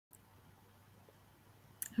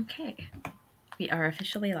Okay, we are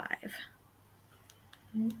officially live.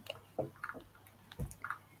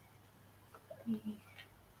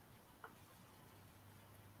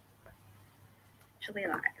 Officially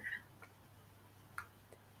live.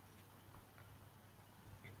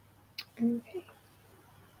 Okay.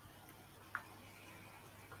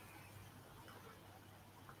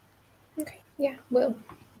 Okay, yeah, we'll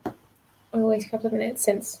wait a couple of minutes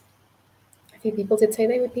since a few people did say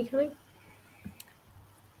they would be coming.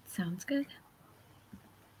 Sounds good.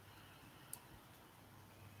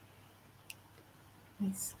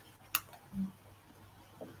 Nice.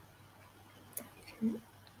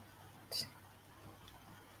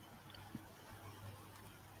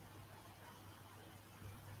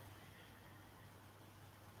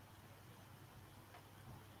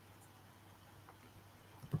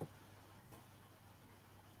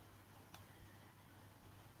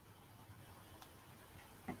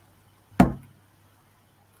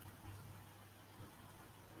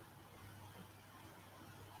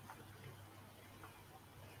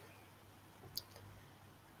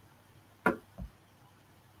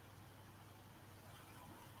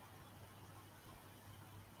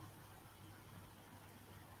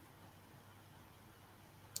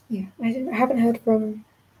 Yeah, I haven't heard from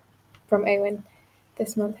Owen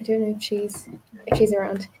this month. I don't know if she's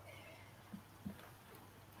around.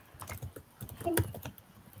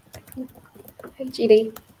 Hey,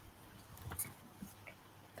 Judy.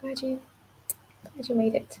 Glad you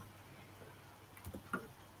made it.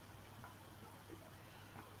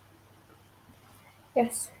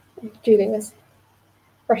 Yes, Julie was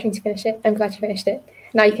rushing to finish it. I'm glad you finished it.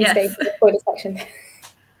 Now you can stay for the spoiler section.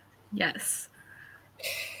 Yes.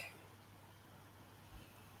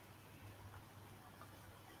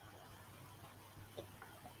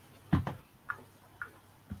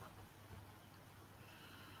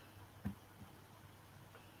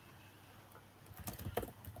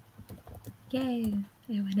 Yay,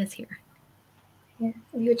 Owen is here. Yeah,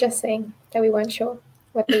 we were just saying that we weren't sure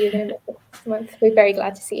whether you were going to miss it this month. We're very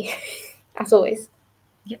glad to see you, as always.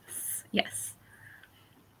 Yes, yes.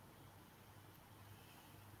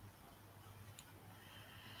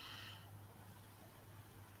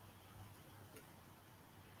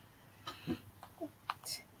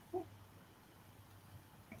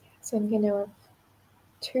 So I'm going to know of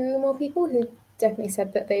 2 more people who definitely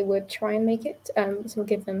said that they would try and make it. So we'll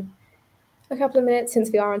give them a couple of minutes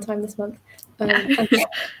since we are on time this month.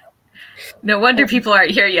 No wonder people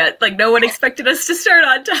aren't here yet. Like, no one expected us to start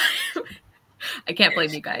on time. I can't blame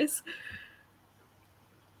you guys.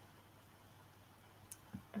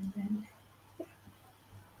 And then, yeah.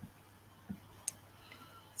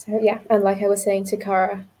 So yeah, and like I was saying to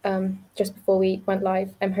Cara just before we went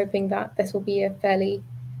live, I'm hoping that this will be a fairly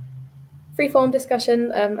free-form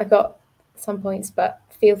discussion. I've got some points, but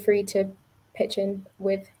feel free to pitch in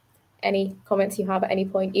with any comments you have at any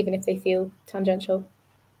point, even if they feel tangential.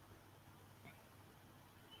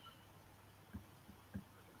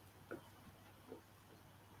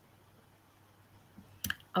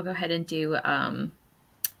 I'll go ahead and do a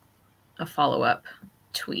follow-up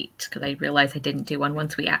tweet because I realized I didn't do one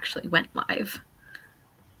once we actually went live.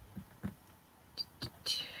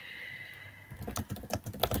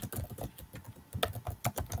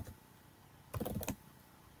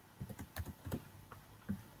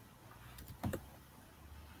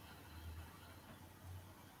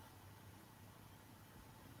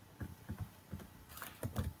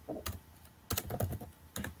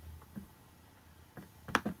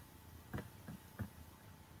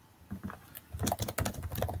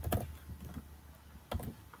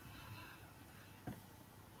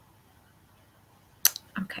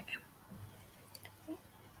 Okay.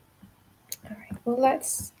 All right. Well,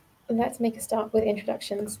 let's make a start with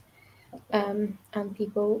introductions, and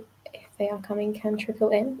people, if they are coming, can trickle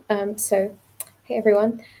in. So, hey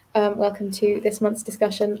everyone, welcome to this month's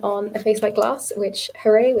discussion on A Face Like Glass. Which,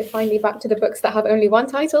 hooray, we're finally back to the books that have only one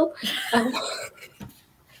title.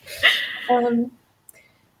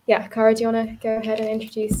 Yeah, Cara, do you want to go ahead and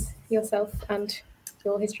introduce yourself and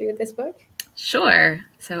your history with this book? Sure.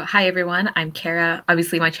 So, hi everyone. I'm Kara.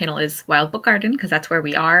 Obviously, my channel is Wild Book Garden because that's where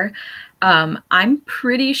we are. I'm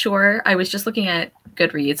pretty sure I was just looking at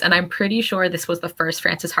Goodreads, and I'm pretty sure this was the first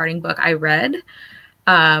Frances Hardinge book I read,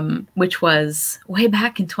 which was way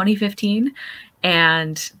back in 2015,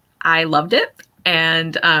 and I loved it.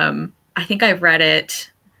 And I think I've read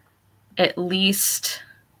it at least.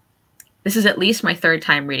 This is at least my 3rd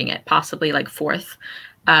time reading it, possibly like 4th.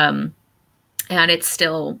 And it's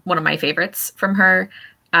still one of my favorites from her.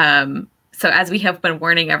 So as we have been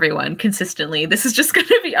warning everyone consistently, this is just going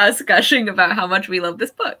to be us gushing about how much we love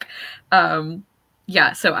this book.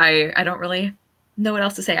 Yeah, so I don't really know what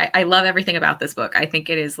else to say. I love everything about this book. I think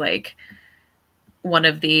it is like one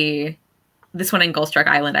of this one and Gullstruck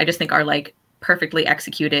Island, I just think are like perfectly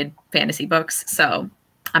executed fantasy books. So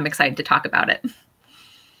I'm excited to talk about it.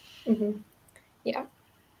 Yeah.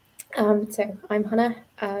 So I'm Hana,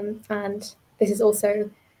 and this is also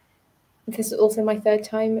my third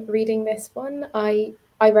time reading this one. I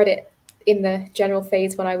read it in the general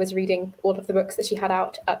phase when I was reading all of the books that she had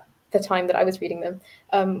out at the time that I was reading them,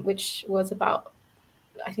 which was about,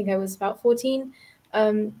 I think I was about 14.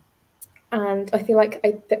 And I feel like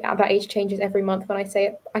that age changes every month when I say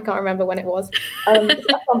it. I can't remember when it was at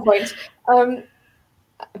some point.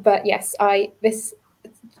 But yes, this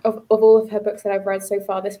of all of her books that I've read so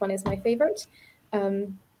far, this one is my favorite.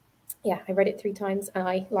 Yeah, I read it 3 times,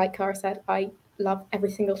 and like Cara said, I love every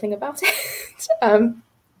single thing about it.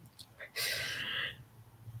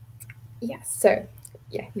 Yes, so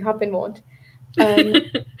yeah, you have been warned.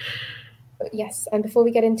 Yes, and before we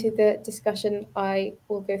get into the discussion, I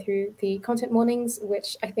will go through the content warnings,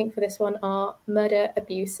 which I think for this one are murder,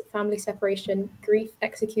 abuse, family separation, grief,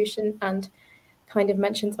 execution, and kind of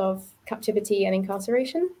mentions of captivity and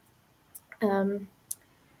incarceration.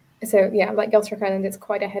 So yeah, like Gullstruck Island, it's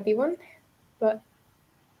quite a heavy one, but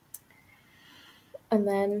and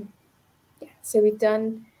then yeah, so we've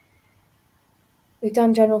done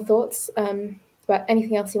general thoughts. But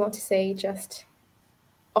anything else you want to say, just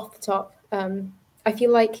off the top? I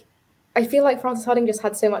feel like Frances Hardinge just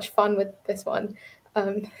had so much fun with this one.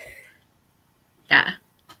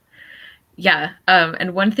 Yeah.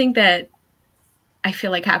 And one thing that I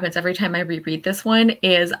feel like happens every time I reread this one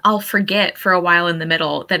is I'll forget for a while in the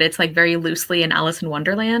middle that it's like very loosely an Alice in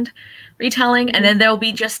Wonderland retelling. And then there'll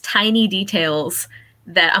be just tiny details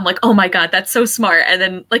that I'm like, oh my God, that's so smart. And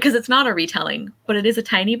then like, cause it's not a retelling, but it is a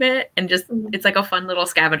tiny bit. And just, it's like a fun little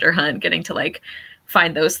scavenger hunt getting to like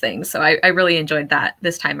find those things. So I really enjoyed that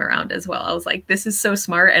this time around as well. I was like, this is so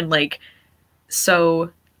smart and like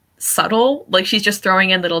so subtle. Like she's just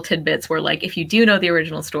throwing in little tidbits where like if you do know the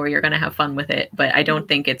original story, you're gonna have fun with it. But I don't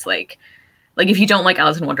think it's like if you don't like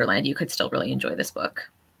Alice in Wonderland, you could still really enjoy this book.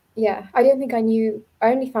 Yeah, I don't think I knew.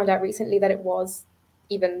 I only found out recently that it was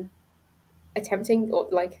even attempting or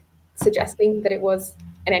like suggesting that it was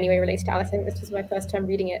in any way related to Alice. I think this was my first time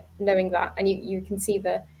reading it, knowing that, and you can see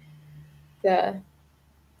the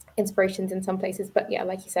inspirations in some places. But yeah,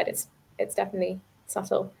 like you said, it's definitely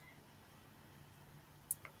subtle.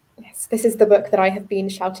 Yes, this is the book that I have been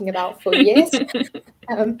shouting about for years.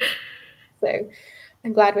 So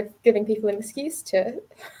I'm glad we're giving people an excuse to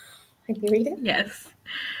read it. Yes.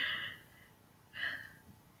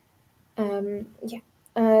 Yeah,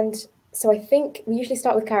 and so I think we usually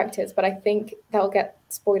start with characters, but I think that'll get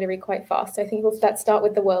spoilery quite fast. So I think let's start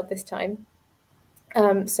with the world this time.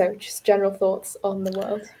 So just general thoughts on the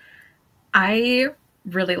world. I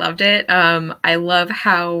really loved it. I love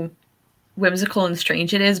how whimsical and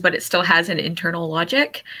strange it is, but it still has an internal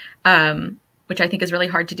logic, which I think is really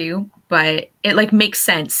hard to do. But it like makes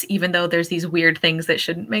sense, even though there's these weird things that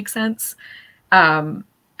shouldn't make sense. And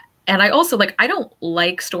I also like I don't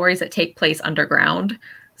like stories that take place underground.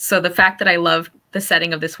 So the fact that I love the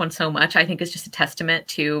setting of this one so much, I think is just a testament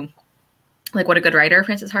to like what a good writer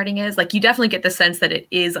Frances Hardinge is. Like you definitely get the sense that it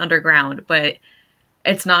is underground, but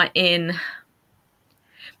it's not in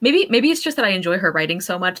maybe it's just that I enjoy her writing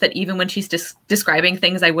so much that even when she's describing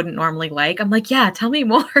things I wouldn't normally like, I'm like, yeah, tell me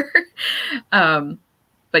more.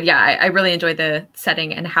 But yeah, I really enjoy the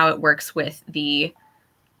setting and how it works with the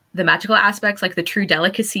magical aspects, like the true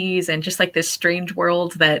delicacies and just like this strange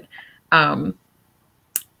world that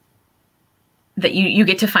that you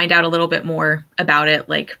get to find out a little bit more about it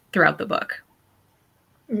like throughout the book.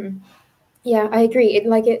 Mm-hmm. Yeah, I agree.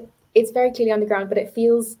 It's very clearly underground, but it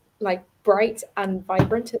feels like bright and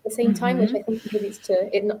vibrant at the same time, which I think contributes to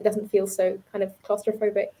it. It doesn't feel so kind of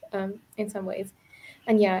claustrophobic in some ways.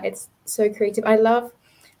 And yeah, it's so creative. I love,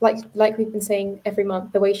 like we've been saying every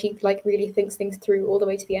month, the way she like really thinks things through all the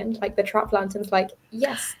way to the end. Like the trap lanterns, like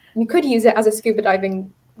yes, you could use it as a scuba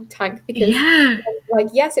diving tank because like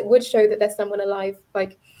yes, it would show that there's someone alive.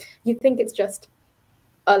 Like you think it's just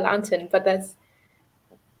a lantern, but there's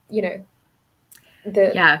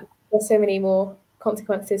there's so many more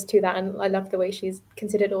consequences to that, and I love the way she's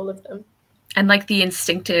considered all of them. And like the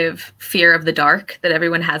instinctive fear of the dark that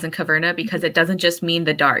everyone has in Caverna, because it doesn't just mean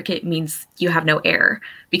the dark, it means you have no air,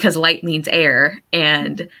 because light means air.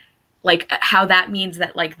 And like how that means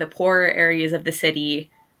that like the poorer areas of the city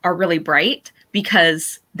are really bright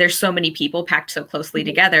because there's so many people packed so closely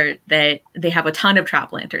together that they have a ton of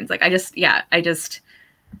trap lanterns. Like I just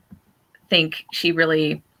think she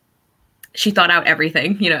really she thought out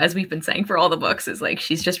everything, you know, as we've been saying for all the books, is like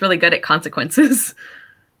she's just really good at consequences.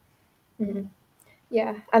 Mm-hmm.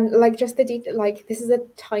 Yeah, and like just the like this is a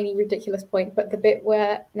tiny ridiculous point, but the bit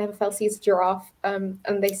where Neverfell sees a giraffe, and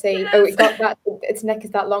they say, Yes. "Oh, it got that. Its neck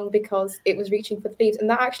is that long because it was reaching for the leaves," and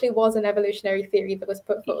that actually was an evolutionary theory that was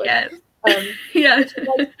put forward. Yes. Yeah.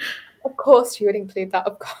 Like, of course, you would include that.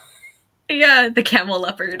 Of course. Yeah, the camel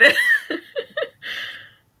leopard.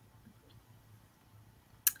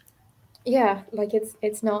 Yeah, like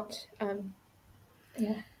it's not. Yeah,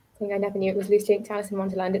 I think I never knew it was Lucy Linked Alice in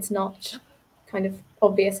Wonderland. It's not kind of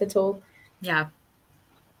obvious at all. Yeah.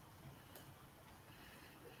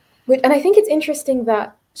 And I think it's interesting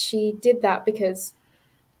that she did that because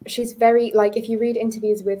she's very, like, if you read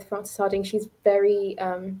interviews with Frances Hardinge, she's very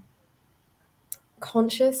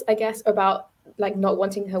conscious, I guess, about like not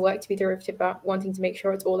wanting her work to be derivative, about wanting to make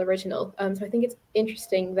sure it's all original. So I think it's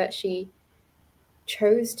interesting that she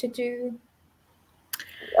chose to do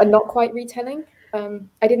a not quite retelling.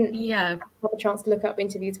 I didn't have a chance to look up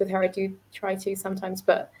interviews with her. I do try to sometimes,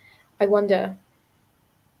 but I wonder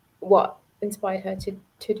what inspired her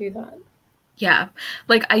to do that. Yeah,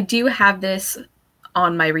 like I do have this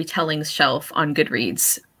on my retellings shelf on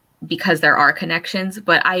Goodreads because there are connections,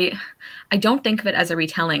 but I don't think of it as a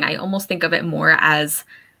retelling. I almost think of it more as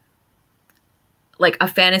like a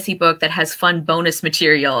fantasy book that has fun bonus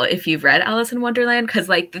material if you've read Alice in Wonderland, because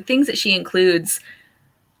like the things that she includes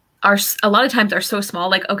are a lot of times are so small.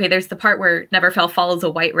 Like, okay, there's the part where Neverfell follows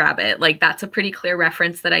a white rabbit. Like that's a pretty clear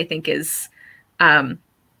reference that I think is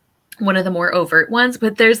one of the more overt ones.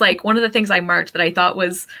 But there's like one of the things I marked that I thought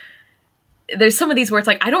was, there's some of these where it's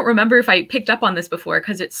like, I don't remember if I picked up on this before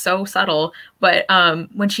because it's so subtle. But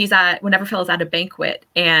when Neverfell is at a banquet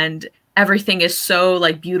and everything is so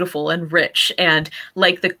like beautiful and rich, and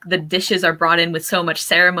like the dishes are brought in with so much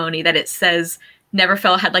ceremony that it says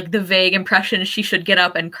Neverfell had like the vague impression she should get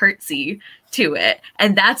up and curtsy to it.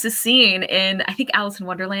 And that's a scene in, I think, Alice in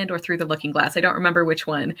Wonderland or Through the Looking Glass. I don't remember which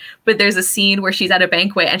one, but there's a scene where she's at a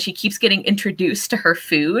banquet and she keeps getting introduced to her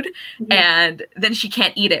food, and then she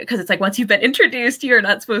can't eat it because it's like, once you've been introduced, you're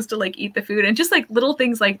not supposed to like eat the food. And just like little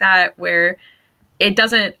things like that where it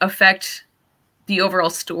doesn't affect the overall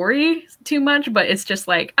story too much, but it's just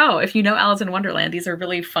like, oh, if you know Alice in Wonderland, these are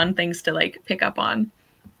really fun things to like pick up on.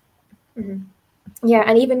 Yeah,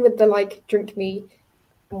 and even with the like drink me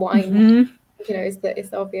wine, you know, is the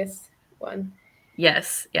obvious one.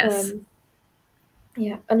 Yes. Yeah,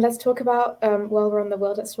 and let's talk about while we're on the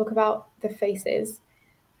world, let's talk about the faces.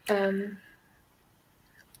 Thoughts?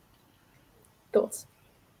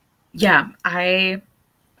 Yeah, I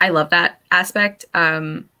love that aspect.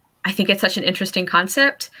 I think it's such an interesting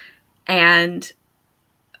concept, and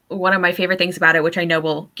one of my favorite things about it, which I know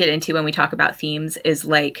we'll get into when we talk about themes, is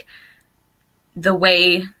like the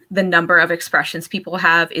way the number of expressions people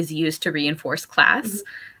have is used to reinforce class.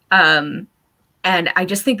 And I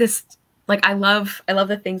just think this, like, I love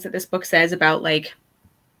the things that this book says about like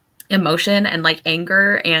emotion and like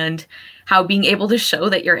anger, and how being able to show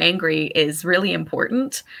that you're angry is really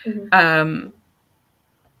important.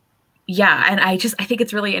 Yeah, and I think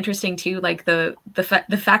it's really interesting too, like the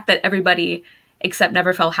fact that everybody except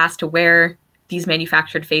Neverfell has to wear these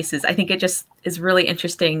manufactured faces. I think it just is really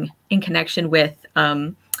interesting in connection with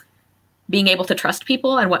being able to trust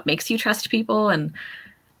people and what makes you trust people. And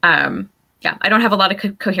yeah, I don't have a lot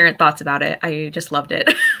of coherent thoughts about it. I just loved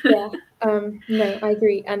it. Yeah, no, I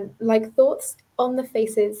agree. And like thoughts on the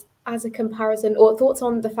faces as a comparison, or thoughts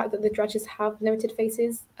on the fact that the Dredges have limited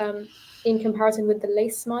faces in comparison with the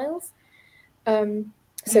lace smiles.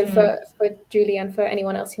 So for Julie and for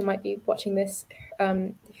anyone else who might be watching this,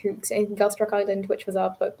 who's in Girlstruck Island, which was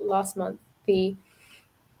our book last month, the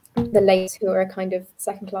lace, who are kind of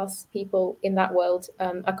second-class people in that world,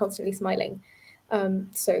 are constantly smiling.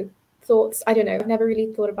 So thoughts, I don't know, I've never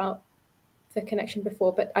really thought about the connection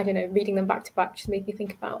before, but I don't know, reading them back to back just made me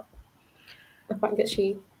think about the fact that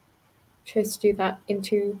she chose to do that in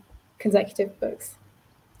 2 consecutive books.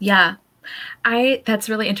 Yeah, that's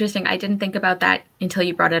really interesting. I didn't think about that until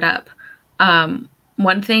you brought it up.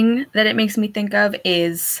 One thing that it makes me think of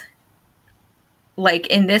is like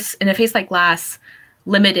in A Face Like Glass,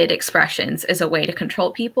 limited expressions is a way to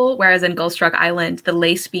control people, whereas in Girlstruck Island, the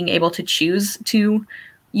lace being able to choose to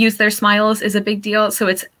use their smiles is a big deal.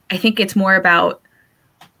 So I think it's more about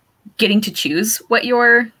getting to choose what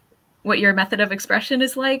your method of expression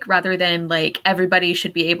is like, rather than like everybody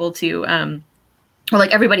should be able to or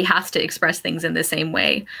like everybody has to express things in the same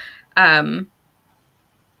way.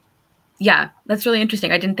 Yeah, that's really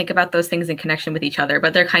interesting. I didn't think about those things in connection with each other,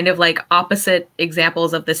 but they're kind of like opposite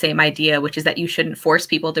examples of the same idea, which is that you shouldn't force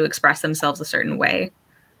people to express themselves a certain way.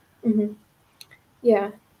 Mm-hmm.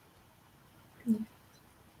 Yeah.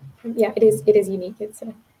 Yeah, it is unique. It's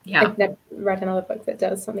Yeah. I've never read another book that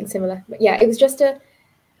does something similar. But yeah, it was just I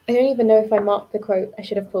don't even know if I marked the quote. I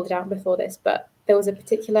should have pulled it out before this, but there was a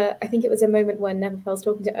particular, I think it was a moment when Neverfell's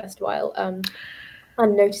talking to Erstwhile, and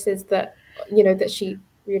notices that, that she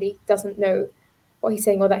really doesn't know what he's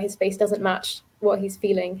saying, or that his face doesn't match what he's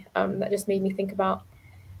feeling. That just made me think about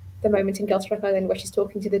the moment in Girlstruck Island where she's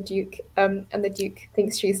talking to the Duke, and the Duke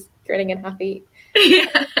thinks she's grinning and happy,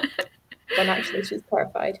 Yeah. when actually she's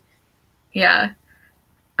terrified. Yeah.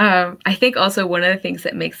 I think also one of the things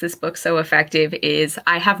that makes this book so effective is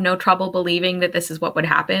I have no trouble believing that this is what would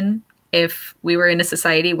happen if we were in a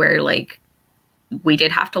society where like we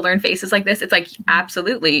did have to learn faces like this. It's like,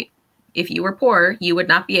 absolutely, if you were poor, you would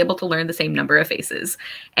not be able to learn the same number of faces.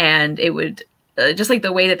 And it would, just like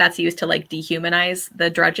the way that that's used to like dehumanize the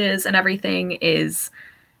drudges and everything is,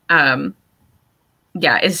 yeah,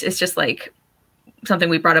 it's just like something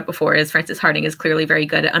we brought up before is Frances Hardinge is clearly very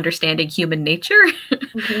good at understanding human nature.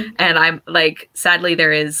 Mm-hmm. And I'm like, sadly,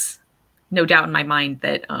 there is no doubt in my mind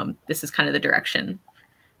that this is kind of the direction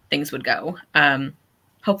things would go.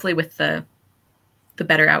 Hopefully with the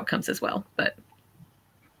better outcomes as well. But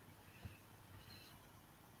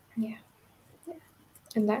Yeah.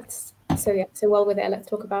 And that's so yeah. So while we're there, let's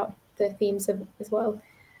talk about the themes as well.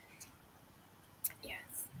 Yes.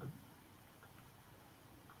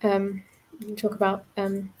 We talk about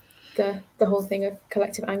the whole thing of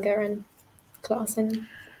collective anger and class and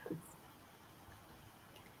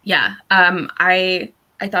yeah, I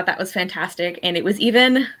thought that was fantastic, and it was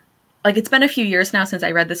even like it's been a few years now since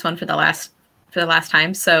I read this one for the last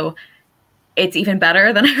time, so it's even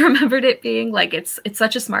better than I remembered it being. Like it's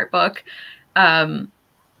such a smart book.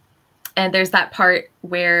 And there's that part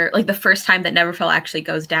where like the first time that Neverfell actually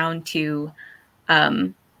goes down to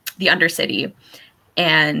the Undercity,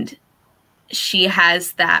 and she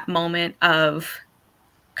has that moment of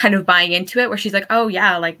kind of buying into it where she's like, oh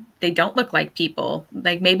yeah, like they don't look like people.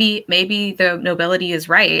 Like maybe the nobility is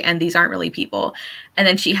right and these aren't really people. And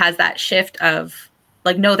then she has that shift of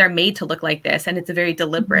like, no, they're made to look like this. And it's a very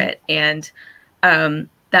deliberate. And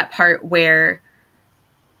that part where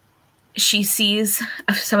she sees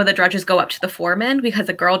some of the drudges go up to the foreman because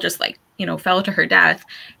the girl just like, fell to her death,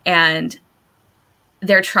 and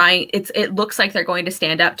they're trying, it looks like they're going to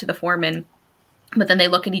stand up to the foreman, but then they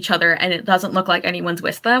look at each other and it doesn't look like anyone's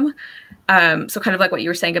with them. So kind of like what you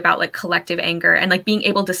were saying about like collective anger and like being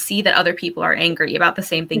able to see that other people are angry about the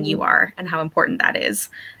same thing you are and how important that is.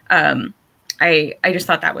 I just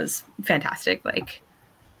thought that was fantastic. Like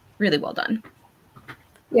really well done.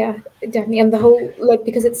 Yeah, definitely. And the whole, like,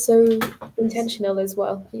 because it's so intentional as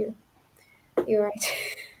well. You're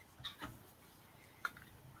right.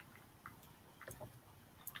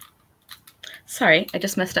 Sorry, I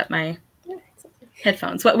just messed up my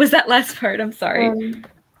headphones. What was that last part? I'm sorry.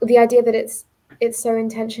 The idea that it's so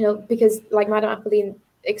intentional because, like, Madame Apolline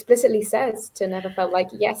explicitly says to Neverfell, like,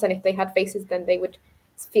 yes, and if they had faces, then they would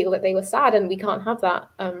feel that they were sad, and we can't have that.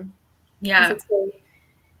 Yeah. It's so,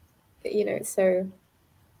 it's so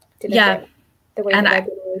deliberate. Yeah. The way and that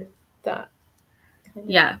they're doing that. Kind of.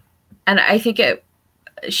 Yeah. And I think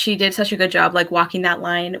she did such a good job, like, walking that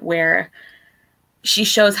line where she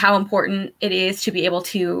shows how important it is to be able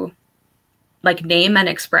to like name and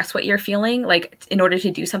express what you're feeling, like in order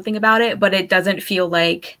to do something about it. But it doesn't feel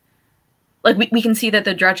like we can see that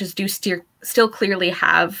the drudges do still clearly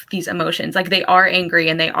have these emotions. Like they are angry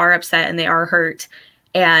and they are upset and they are hurt.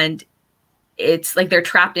 And it's like they're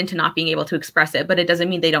trapped into not being able to express it, but it doesn't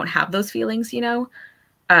mean they don't have those feelings,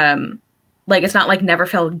 Like it's not like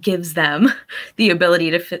Neverfell gives them the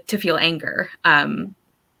ability to feel anger,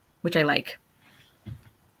 which I like.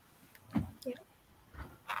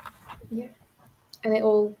 Yeah. And it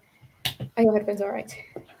all... Are your headphones all right?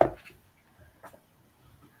 Okay.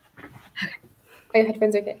 Are your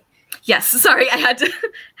headphones okay? Yes, sorry, I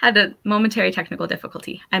had a momentary technical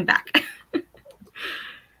difficulty. I'm back.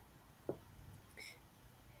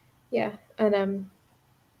 Yeah, and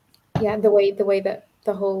yeah, the way that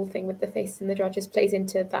the whole thing with the face and the drudges plays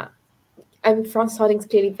into that. Frances Hardinge's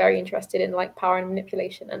clearly very interested in like power and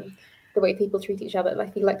manipulation and the way people treat each other. I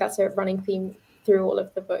feel like that's a running theme through all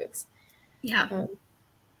of the books. Yeah.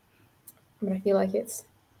 But I feel like it's,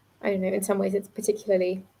 I don't know, in some ways it's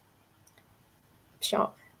particularly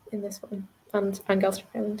sharp in this one, and Girlstruck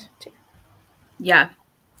Island too. Yeah.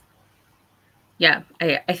 Yeah,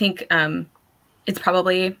 I think it's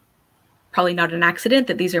probably not an accident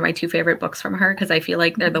that these are my two favorite books from her, because I feel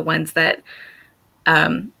like they're the ones that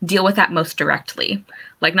deal with that most directly.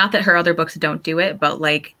 Like, not that her other books don't do it, but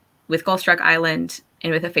like with Girlstruck Island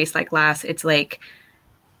and with A Face Like Glass, it's like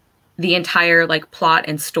the entire like plot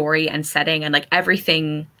and story and setting and like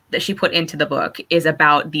everything that she put into the book is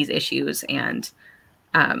about these issues, and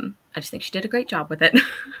I just think she did a great job with it.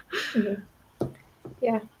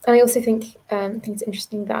 Yeah, and I also think it's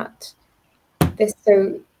interesting that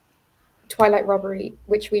so Twilight Robbery,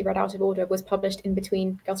 which we read out of order, was published in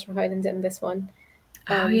between Ghost from Hardinge and this one.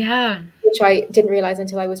 Oh yeah, which I didn't realize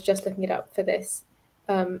until I was just looking it up for this,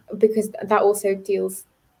 because that also deals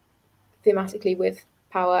thematically with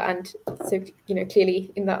power, and so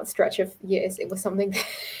clearly in that stretch of years, it was something that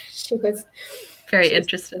she was very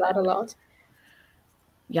interested in that a lot.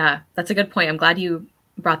 Yeah, that's a good point. I'm glad you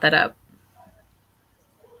brought that up.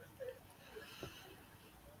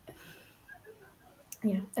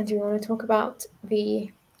 Yeah, and do you want to talk about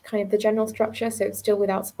the kind of the general structure? So still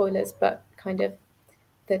without spoilers, but kind of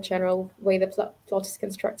the general way the plot is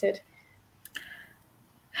constructed.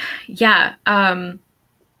 Yeah.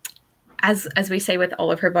 As we say with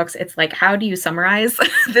all of her books, it's like, how do you summarize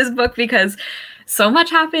this book? Because so much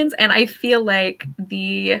happens, and I feel like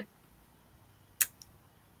the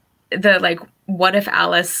like, what if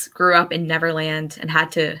Alice grew up in Neverland and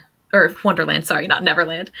had to, or Wonderland, sorry, not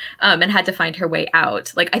Neverland, and had to find her way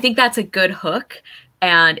out. Like, I think that's a good hook,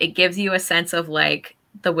 and it gives you a sense of like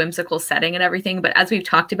the whimsical setting and everything. But as we've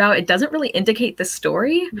talked about, it doesn't really indicate the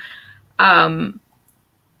story. And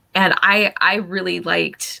I really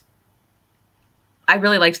liked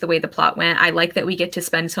the way the plot went. I like that we get to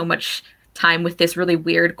spend so much time with this really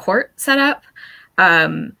weird court setup,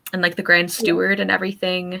 and like the Grand Steward and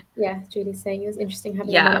everything. Yeah, Julie's saying it was interesting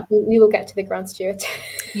having we will get to the Grand Steward.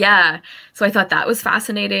 Yeah, so I thought that was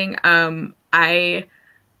fascinating.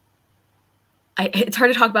 It's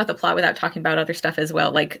hard to talk about the plot without talking about other stuff as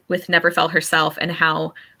well, like with Neverfell herself, and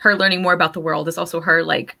how her learning more about the world is also her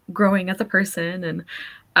like growing as a person.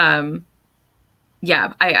 And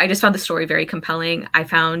yeah, I just found the story very compelling. I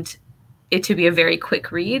found it to be a very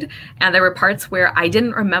quick read, and there were parts where I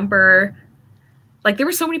didn't remember. Like, there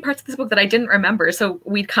were so many parts of this book that I didn't remember. So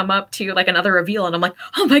we'd come up to like another reveal, and I'm like,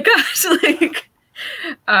 oh my gosh, like,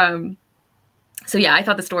 so yeah, I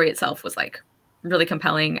thought the story itself was like really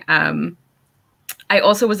compelling. I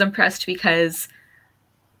also was impressed because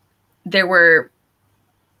there were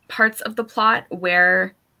parts of the plot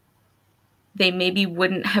where they maybe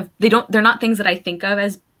wouldn't have, they're not things that I think of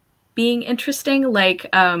as being interesting.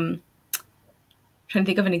 Like, trying to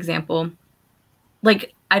think of an example.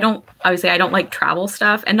 Like, I don't like travel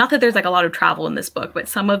stuff, and not that there's like a lot of travel in this book, but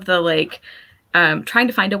some of the like, trying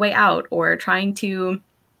to find a way out, or trying to,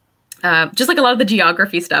 just like a lot of the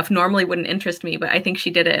geography stuff normally wouldn't interest me, but I think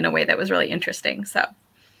she did it in a way that was really interesting. So.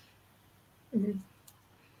 Mm-hmm.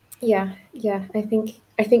 Yeah. I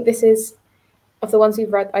think this is, of the ones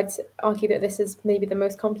we've read, I'd argue that this is maybe the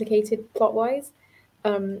most complicated plot-wise,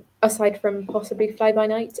 aside from possibly Fly By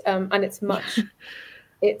Night, and it's much,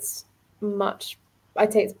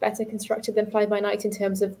 I'd say it's better constructed than Fly By Night in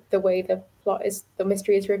terms of the way the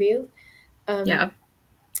mystery is revealed. Yeah.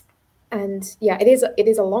 And yeah, it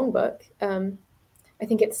is a long book. I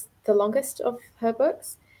think it's the longest of her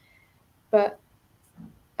books, but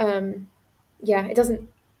yeah,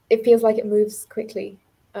 it feels like it moves quickly.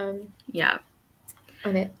 Yeah.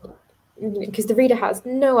 And because the reader has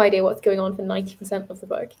no idea what's going on for 90% of the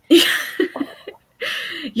book.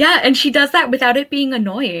 Yeah, and she does that without it being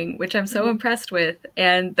annoying, which I'm so impressed with.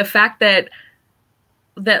 And the fact that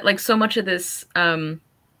like so much of this,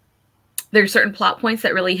 there's certain plot points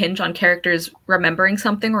that really hinge on characters remembering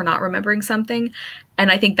something or not remembering something.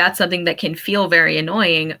 And I think that's something that can feel very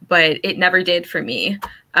annoying, but it never did for me.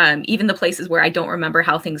 Even the places where I don't remember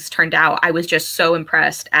how things turned out, I was just so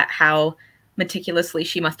impressed at how meticulously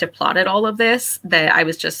she must have plotted all of this that I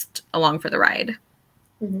was just along for the ride.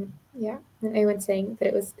 Mm-hmm. Yeah, and Owen's saying that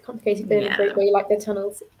it was complicated, but in a great way, like the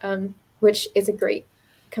tunnels, which is a great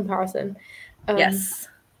comparison. Yes.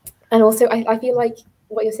 And also, I feel like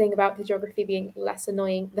what you're saying about the geography being less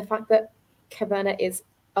annoying, the fact that Caverna is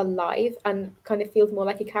alive and kind of feels more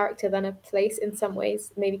like a character than a place in some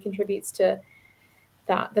ways, maybe contributes to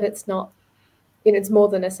that it's not, it's more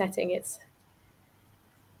than a setting. It's,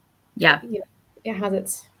 it has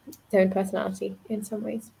its own personality in some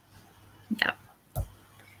ways. Yeah.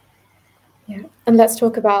 Yeah, and let's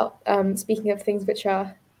talk about speaking of things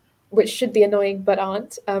which should be annoying but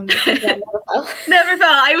aren't. Neverfell.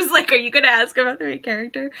 I was like, are you going to ask about the main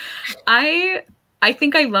character? I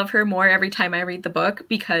think I love her more every time I read the book,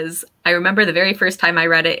 because I remember the very first time I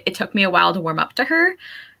read it, it took me a while to warm up to her,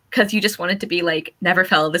 because you just wanted to be like,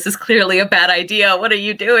 Neverfell, this is clearly a bad idea. What are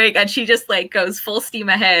you doing? And she just like goes full steam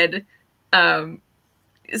ahead,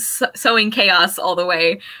 sowing chaos all the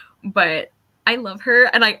way. But I love her,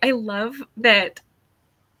 and I love that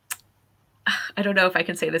I don't know if I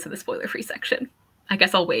can say this in the spoiler-free section. I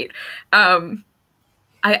guess I'll wait.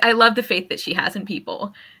 I love the faith that she has in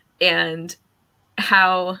people and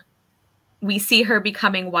how we see her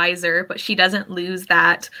becoming wiser, but she doesn't lose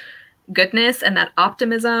that goodness and that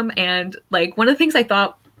optimism. And like one of the things I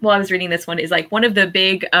thought while I was reading this one is like one of the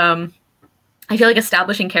big, I feel like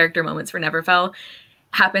establishing character moments for Neverfell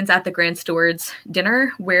happens at the Grand Steward's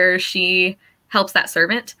dinner where she helps that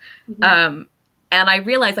servant. Mm-hmm. And I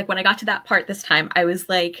realized like when I got to that part this time, I was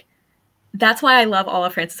like, that's why I love all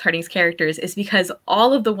of Frances Hardinge's characters, is because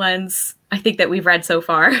all of the ones I think that we've read so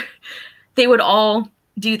far, they would all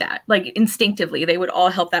do that. Like instinctively, they would all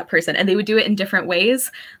help that person, and they would do it in different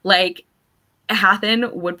ways. Like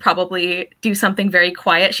Hathin would probably do something very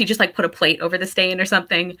quiet. She'd just like put a plate over the stain or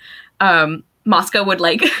something. Mosca would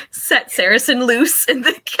like set Saracen loose in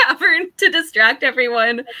the cavern to distract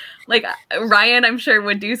everyone. Like Ryan, I'm sure,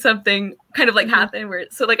 would do something kind of like Hathin. Where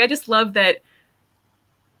so like I just love that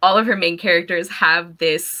all of her main characters have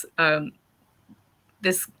this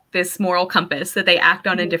this moral compass that they act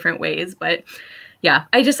on in different ways. But yeah,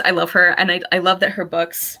 I love her, and I love that her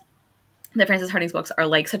books, that Frances Hardinge's books, are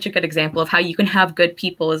like such a good example of how you can have good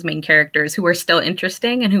people as main characters who are still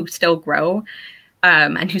interesting and who still grow,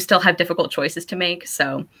 and who still have difficult choices to make.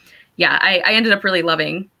 So yeah, I ended up really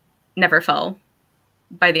loving Neverfell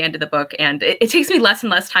by the end of the book, and it takes me less and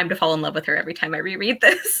less time to fall in love with her every time I reread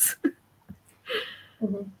this.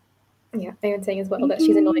 Mm-hmm. Yeah, I am saying as well that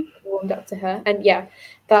she's annoying warmed up to her, and yeah,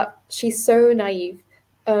 that she's so naive.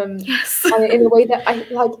 Yes, and in a way that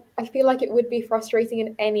I feel like it would be frustrating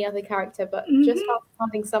in any other character, but just how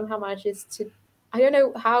Hardinge somehow manages to, I don't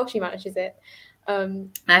know how she manages it.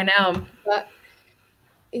 I know, but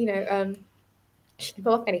you know, she can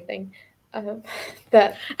pull off anything.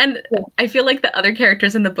 But and yeah. I feel like the other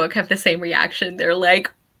characters in the book have the same reaction. They're like,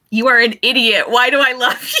 "You are an idiot. Why do I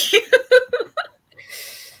love you?"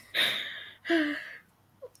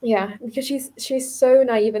 Yeah, because she's so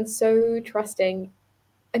naive and so trusting,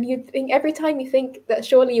 and you think every time you think that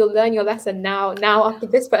surely you'll learn your lesson now after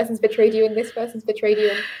this person's betrayed you and this person's betrayed you,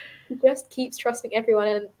 and she just keeps trusting everyone,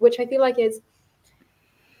 and which I feel like is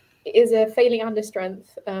a failing and a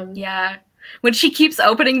strength. Yeah, when she keeps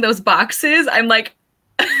opening those boxes, I'm like,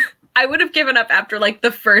 I would have given up after like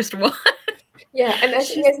the first one. Yeah, and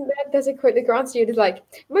there's a quote, the Grand Steward is like,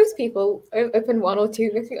 most people open one or two,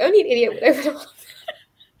 only an idiot would open all.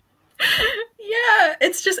 Yeah,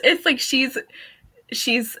 it's like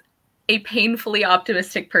she's a painfully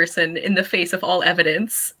optimistic person in the face of all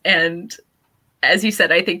evidence. And as you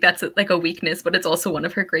said, I think that's like a weakness, but it's also one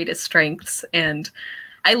of her greatest strengths. And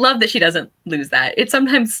I love that she doesn't lose that. It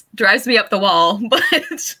sometimes drives me up the wall,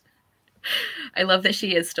 but I love that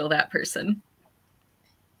she is still that person.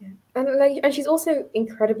 And she's also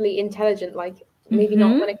incredibly intelligent, like maybe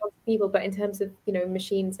not when it comes to people, but in terms of, you know,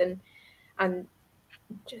 machines and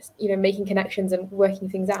just, you know, making connections and working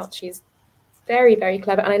things out. She's very, very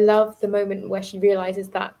clever. And I love the moment where she realizes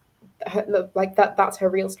that that's her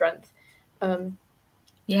real strength.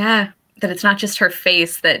 Yeah, that it's not just her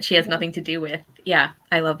face that she has nothing to do with. Yeah,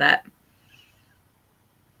 I love that.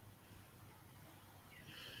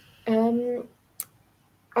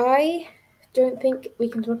 I don't think we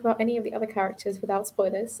can talk about any of the other characters without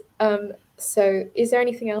spoilers. So is there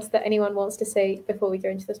anything else that anyone wants to say before we go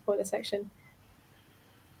into the spoiler section?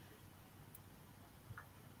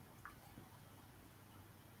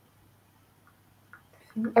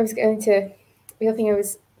 The other thing I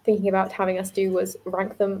was thinking about having us do was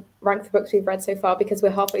rank the books we've read so far, because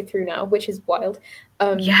we're halfway through now, which is wild.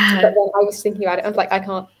 Yeah. But then I was thinking about it, I was like, I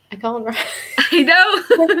can't. I know.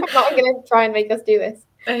 I'm not going to try and make us do this.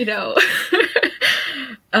 I know.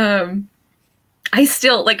 I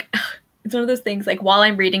still, like, it's one of those things, like, while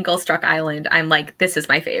I'm reading Gullstruck Island, I'm like, this is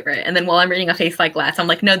my favorite. And then while I'm reading A Face Like Glass, I'm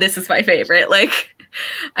like, no, this is my favorite. Like,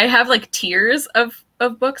 I have, like, tiers of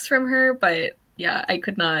books from her, but yeah, I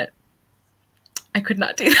could not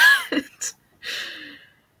do that.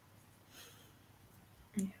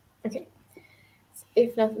 Okay.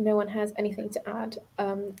 If no one has anything to add,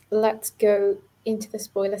 let's go into the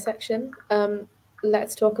spoiler section.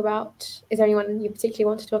 Let's talk about, is there anyone you particularly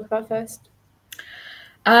want to talk about first?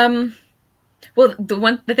 Well,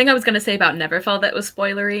 the thing I was going to say about Neverfell that was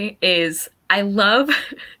spoilery is I love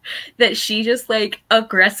that she just like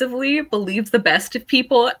aggressively believes the best of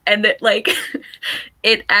people, and that like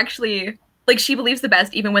it actually, like, she believes the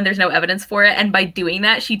best even when there's no evidence for it, and by doing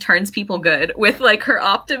that she turns people good with like her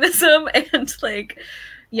optimism. And like,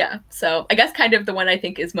 yeah, so I guess kind of the one I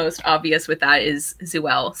think is most obvious with that is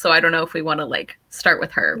Zuel. So I don't know if we want to like start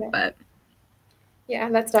with her, but Yeah,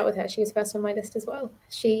 let's start with her. She was first on my list as well.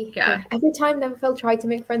 Yeah. Every time Neverfell tried to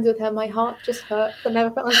make friends with her, my heart just hurt for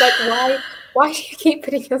Neverfell. I was like, why do you keep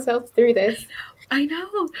putting yourself through this? I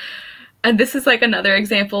know. And this is like another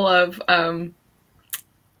example of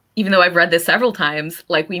even though I've read this several times,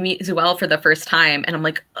 like we meet Zuel for the first time and I'm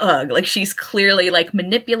like, ugh, like she's clearly like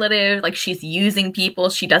manipulative, like she's using people.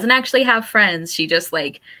 She doesn't actually have friends. She just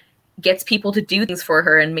like gets people to do things for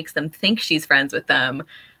her and makes them think she's friends with them.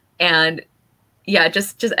 And yeah,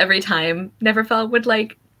 just every time Neverfell would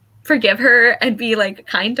like forgive her and be like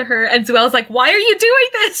kind to her. And Zuel's like, why are you doing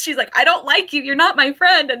this? She's like, I don't like you. You're not my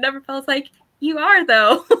friend. And Neverfell's like, you are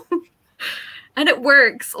though. And it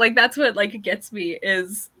works. Like that's what like gets me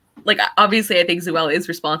is like obviously I think Zuel is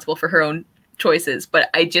responsible for her own choices, but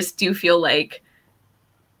I just do feel like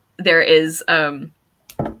there is like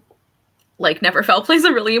Neverfell plays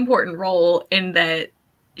a really important role in that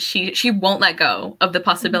she won't let go of the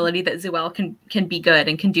possibility that Zuel can be good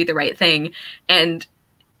and can do the right thing, and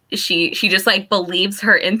she just like believes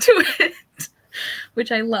her into it,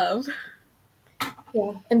 which I love.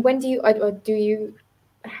 Yeah, and when do you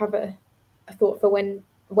have a thought for when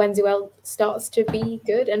Zuel starts to be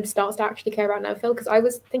good and starts to actually care about Neverfell? Because I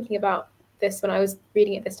was thinking about this when I was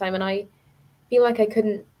reading it this time, and I feel like I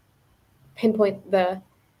couldn't pinpoint the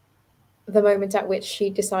moment at which she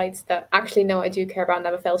decides that actually no, I do care about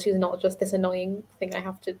Neverfell. She's not just this annoying thing I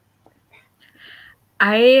have to.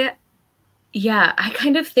 I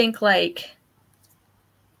kind of think like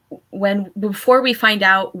when before we find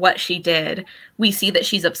out what she did, we see that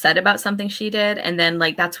she's upset about something she did, and then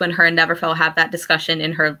like that's when her and Neverfell have that discussion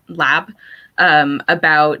in her lab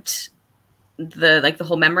about the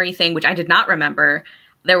whole memory thing, which I did not remember.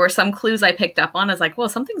 There were some clues I picked up on. I was like, well,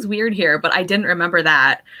 something's weird here, but I didn't remember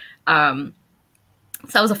that. So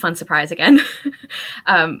that was a fun surprise again.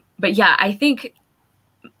 But yeah, I think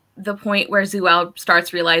the point where Zuel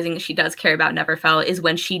starts realizing she does care about Neverfell is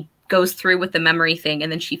when she goes through with the memory thing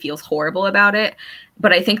and then she feels horrible about it.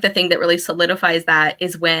 But I think the thing that really solidifies that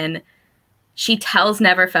is when she tells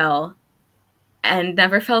Neverfell and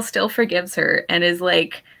Neverfell still forgives her and is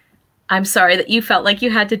like, I'm sorry that you felt like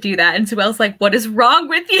you had to do that. And Zuel's like, what is wrong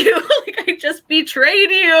with you? Like, I just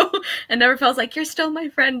betrayed you. And Neverfell's like, you're still my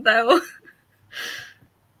friend though.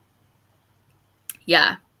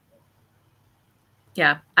 Yeah.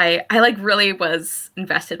 Yeah, I like really was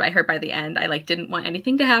invested by her by the end. I like didn't want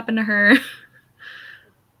anything to happen to her.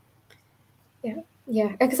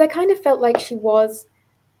 Yeah, because I kind of felt like she was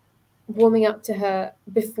warming up to her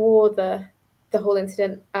before the whole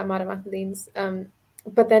incident at Madame Atheline's,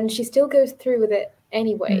 but then she still goes through with it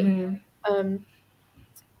anyway,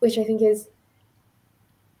 which I think is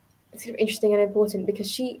sort of interesting and important because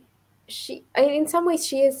she in some ways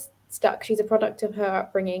she is stuck. She's a product of her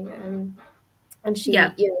upbringing, and she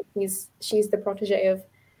she's the protege of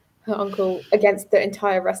her uncle against the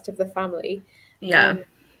entire rest of the family. And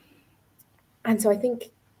so I think,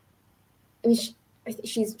 I mean,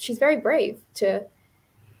 she's very brave to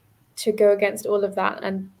go against all of that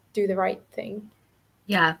and do the right thing.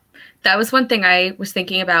 Yeah, that was one thing I was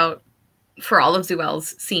thinking about for all of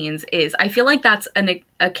Zuel's scenes is I feel like that's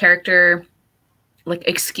a character like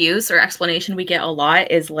excuse or explanation we get a lot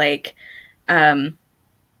is like,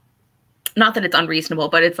 not that it's unreasonable,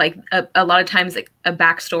 but it's like a lot of times like, a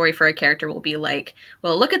backstory for a character will be like,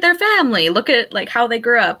 well, look at their family, look at like how they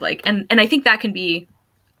grew up, like, and I think that can be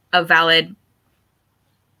a valid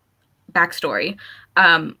backstory.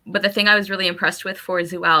 But the thing I was really impressed with for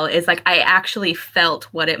Zuel is like I actually felt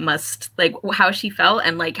what it must like how she felt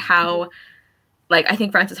and like how like I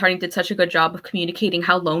think Frances Hardinge did such a good job of communicating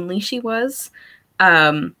how lonely she was.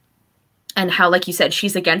 And how, like you said,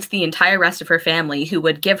 she's against the entire rest of her family who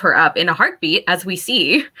would give her up in a heartbeat, as we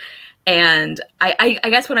see. And I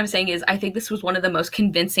guess what I'm saying is I think this was one of the most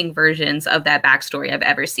convincing versions of that backstory I've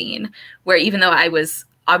ever seen, where even though I was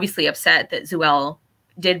obviously upset that Zuel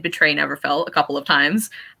did betray Neverfell a couple of times,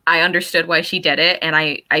 I understood why she did it. And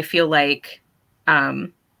I feel like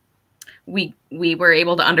we were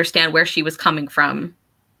able to understand where she was coming from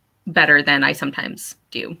better than I sometimes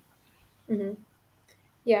do. Mm-hmm.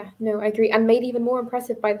 Yeah, no, I agree. And made even more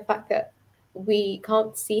impressive by the fact that we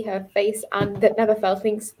can't see her face and that Neverfell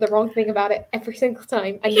thinks the wrong thing about it every single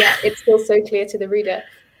time. And yet it's still so clear to the reader.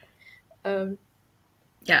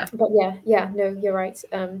 Yeah. But no, you're right.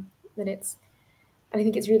 And I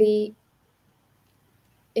think it's really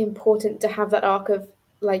important to have that arc of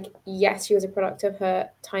like, yes, she was a product of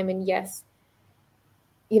her time and yes,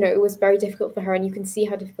 you know, it was very difficult for her and you can see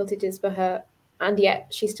how difficult it is for her. And yet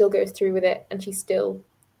she still goes through with it and she still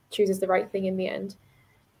chooses the right thing in the end.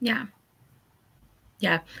 Yeah.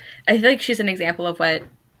 Yeah. I feel like she's an example of what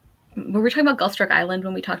we were talking about Gullstruck Island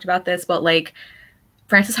when we talked about this, but like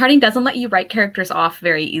Frances Hardinge doesn't let you write characters off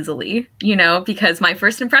very easily, you know, because my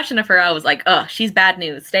first impression of her, I was like, oh, she's bad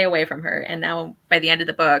news, stay away from her. And now by the end of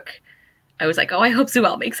the book, I was like, oh, I hope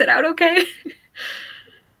Zuel makes it out okay.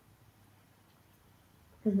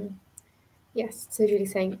 Yes, so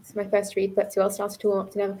Julie's saying it's my first read, but Zuel started to warm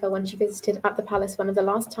up to Neverfell when she visited at the palace one of the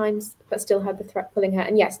last times, but still had the threat pulling her.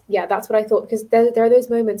 And yes, yeah, that's what I thought, because there are those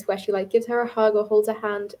moments where she like gives her a hug or holds her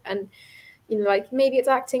hand, and you know, like maybe it's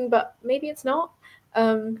acting, but maybe it's not.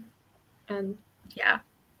 And yeah,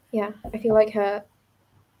 I feel like her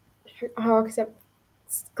arc is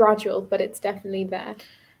gradual, but it's definitely there.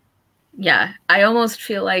 Yeah, I almost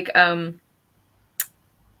feel like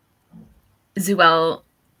Zuel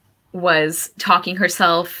was talking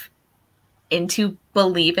herself into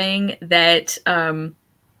believing that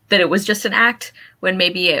that it was just an act when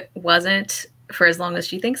maybe it wasn't for as long as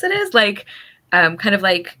she thinks it is. Like kind of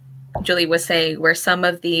like Julie was saying, where some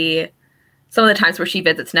of the times where she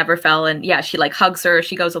visits Neverfell and yeah, she like hugs her,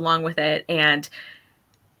 she goes along with it, and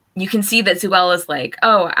you can see that Zuel is like,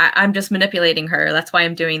 oh, I'm just manipulating her. That's why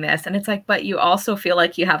I'm doing this. And it's like, but you also feel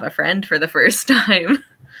like you have a friend for the first time.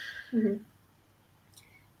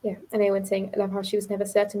 Yeah, and anyone saying, I love how she was never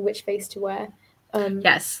certain which face to wear.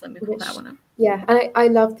 Yes, let me pull that one up. Yeah, and I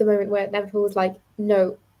love the moment where Neverfell was like,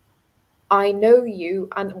 no, I know you,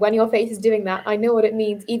 and when your face is doing that, I know what it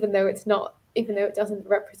means, even though it doesn't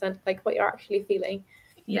represent like what you're actually feeling.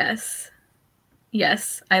 Yes,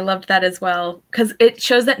 I loved that as well, because it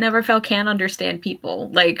shows that Neverfell can understand people.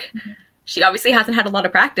 Like, she obviously hasn't had a lot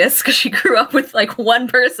of practice because she grew up with like one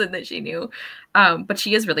person that she knew, but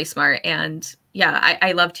she is really smart. And yeah,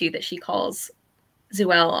 I love too that she calls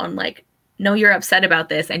Zuel on like, no, you're upset about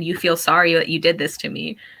this and you feel sorry that you did this to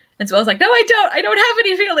me. And Zuel's like, no, I don't have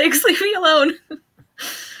any feelings. Leave me alone.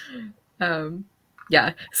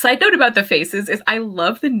 Yeah. Side note about the faces is I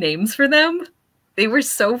love the names for them. They were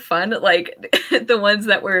so fun. Like the ones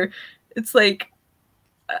that were, it's like,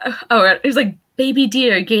 it was like baby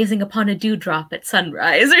deer gazing upon a dewdrop at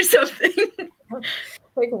sunrise or something.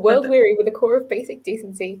 Like world weary with a core of basic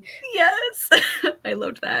decency. Yes. I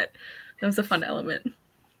loved that. That was a fun element.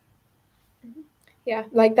 Yeah,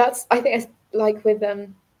 like that's, I think it's like with the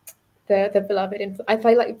beloved. I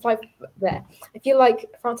feel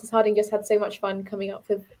like Frances Hardinge just had so much fun coming up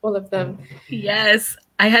with all of them. Yes,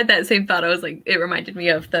 I had that same thought. I was like, it reminded me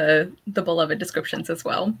of the beloved descriptions as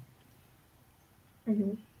well.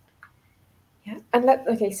 Yeah,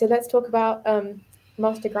 and so let's talk about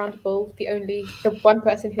Master Groundable, the one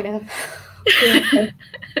person who never.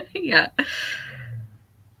 Yeah.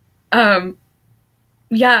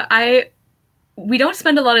 We don't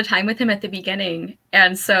spend a lot of time with him at the beginning,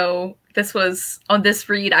 and so on this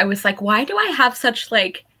read, I was like, why do I have such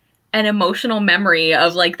like an emotional memory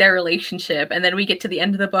of like their relationship? And then we get to the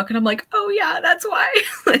end of the book and I'm like, oh yeah, that's why.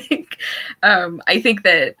 Like I think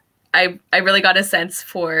that I really got a sense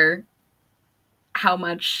for how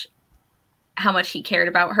much he cared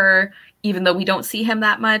about her, even though we don't see him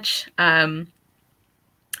that much.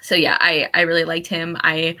 So yeah, I really liked him.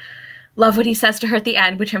 I love what he says to her at the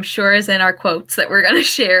end, which I'm sure is in our quotes that we're gonna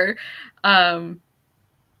share.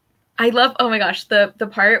 I love, oh my gosh, the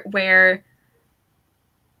part where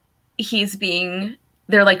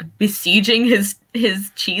they're like besieging his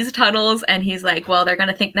cheese tunnels, and he's like, well, they're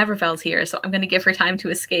gonna think Neverfell's here, so I'm gonna give her time to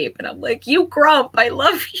escape. And I'm like, you grump, I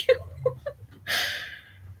love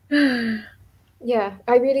you. Yeah,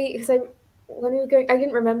 because when we were going, I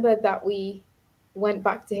didn't remember that we went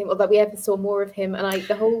back to him or that we ever saw more of him, and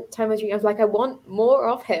the whole time I was like, I want more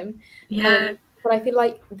of him. Yeah. But I feel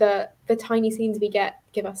like the tiny scenes we get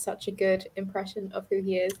give us such a good impression of who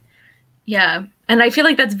he is. Yeah, and I feel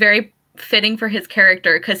like that's very fitting for his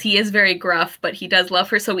character, because he is very gruff, but he does love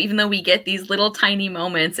her. So even though we get these little tiny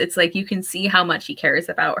moments, it's like you can see how much he cares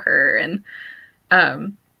about her. And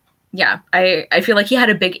yeah, I feel like he had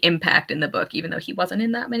a big impact in the book, even though he wasn't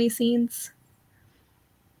in that many scenes.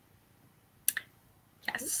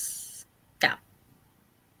 Yes.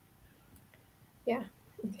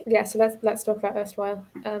 Yeah. So let's talk about Erstwhile.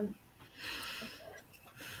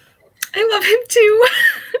 I love him too.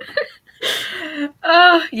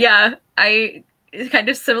 Yeah. I kind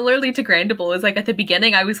of similarly to Grandable was like at the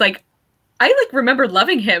beginning, I was like, I like remember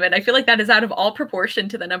loving him, and I feel like that is out of all proportion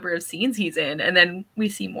to the number of scenes he's in, and then we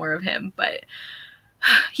see more of him. But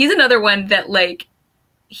he's another one that like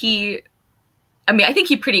I think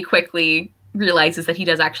he pretty quickly realizes that he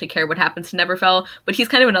does actually care what happens to Neverfell, but he's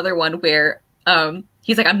kind of another one where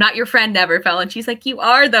he's like, I'm not your friend, Neverfell, and she's like, you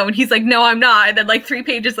are though, and he's like, no, I'm not. And then like 3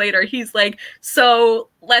 pages later, he's like, so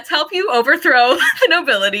let's help you overthrow the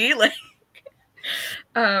nobility. Like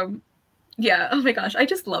Yeah, oh my gosh, I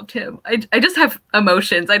just loved him. I just have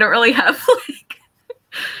emotions. I don't really have like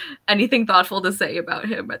anything thoughtful to say about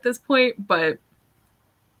him at this point, but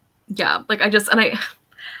yeah, like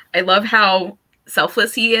I love how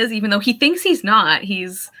selfless he is, even though he thinks he's not. He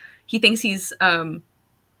thinks he's that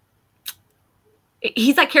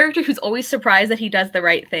character who's always surprised that he does the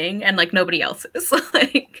right thing and like nobody else is.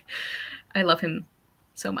 Like I love him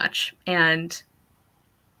so much. And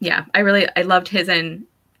yeah, I loved his and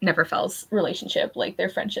Neverfell's relationship. Like their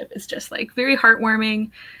friendship is just like very heartwarming.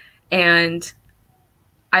 And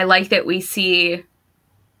I like that we see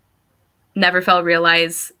Neverfell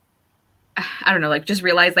realize, I don't know, like just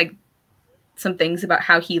realize like some things about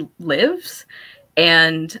how he lives,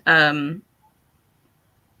 and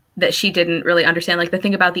that she didn't really understand, like the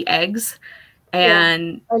thing about the eggs.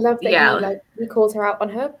 And I love that he calls her out on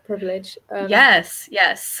her privilege. Yes.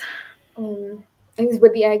 It was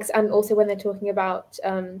with the eggs, and also when they're talking about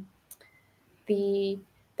the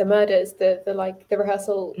murders, the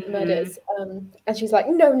rehearsal murders, and she's like,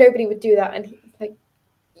 no, nobody would do that, and he's like,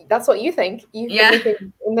 that's what you think. You've been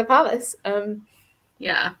living in the palace.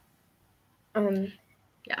 Yeah. I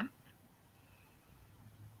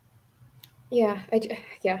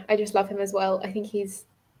just love him as well. I think he's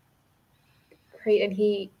great, and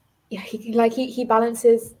he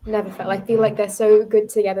balances Neverfell. I feel like they're so good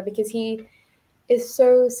together because he is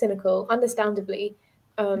so cynical, understandably,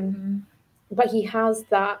 but he has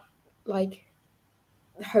that like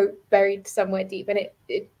hope buried somewhere deep, and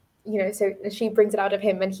it so she brings it out of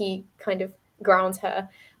him, and he kind of grounds her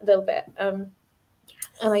a little bit. And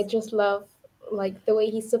I just love like the way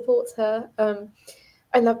he supports her.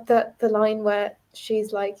 I love the line where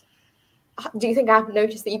she's like, do you think I haven't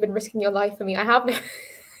noticed that you've been risking your life for me? I have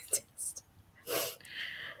noticed.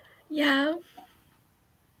 Yeah.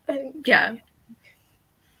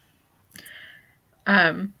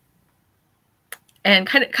 And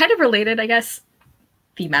kind of related, I guess,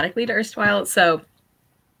 thematically to Erstwhile. So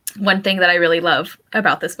one thing that I really love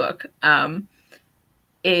about this book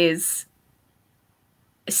is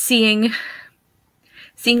seeing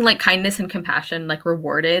like kindness and compassion like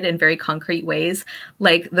rewarded in very concrete ways.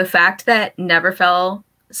 Like the fact that Neverfell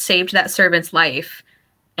saved that servant's life,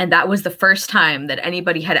 and that was the first time that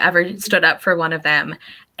anybody had ever stood up for one of them,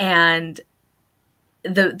 and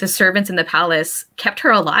the servants in the palace kept her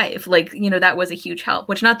alive. Like, that was a huge help,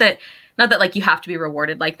 which not that like you have to be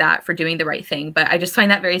rewarded like that for doing the right thing, but I just find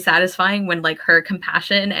that very satisfying when like her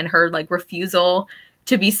compassion and her like refusal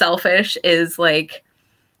to be selfish is like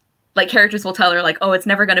characters will tell her like, oh, it's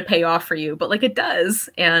never going to pay off for you, but like it does.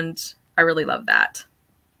 And I really love that.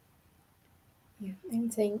 Yeah, I'm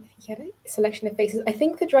saying he had a selection of faces. I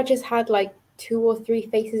think the Drudges had like 2 or 3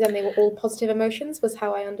 faces, and they were all positive emotions, was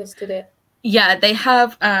how I understood it. Yeah, they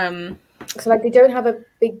have so like they don't have a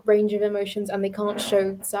big range of emotions, and they can't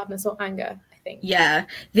show sadness or anger, I think. Yeah,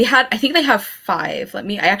 I think they have 5.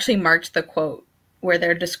 I actually marked the quote where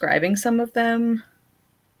they're describing some of them.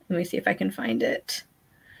 Let me see if I can find it.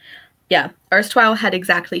 Yeah, Erstwhile had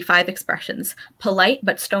exactly 5 expressions: polite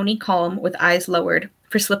but stony calm with eyes lowered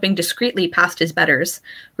for slipping discreetly past his betters,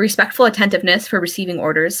 respectful attentiveness for receiving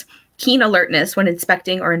orders, keen alertness when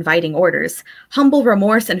inspecting or inviting orders, humble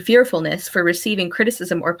remorse and fearfulness for receiving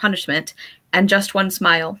criticism or punishment, and just one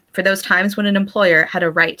smile for those times when an employer had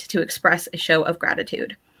a right to express a show of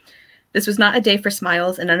gratitude. This was not a day for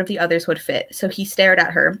smiles, and none of the others would fit, so he stared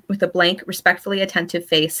at her with a blank, respectfully attentive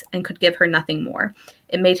face and could give her nothing more.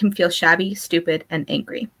 It made him feel shabby, stupid, and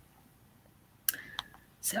angry.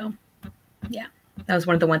 So, yeah, that was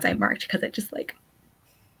one of the ones I marked because it just like,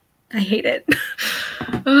 I hate it.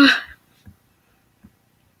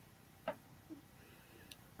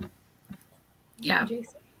 Yeah. The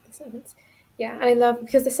servants. Yeah, and I love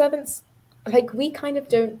because the servants, like, we kind of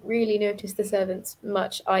don't really notice the servants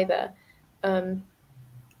much either, but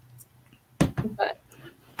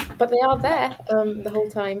they are there the whole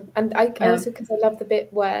time. And I also, because I love the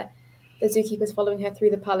bit where the zookeeper's following her through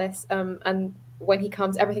the palace, and when he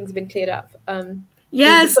comes, everything's been cleared up.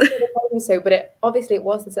 Yes. So, but it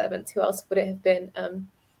was the servants. Who else would it have been?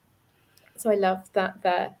 So I love that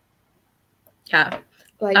there. Yeah.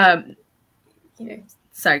 Like,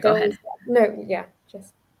 Sorry, go ahead. No, yeah,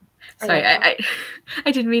 just. Sorry, I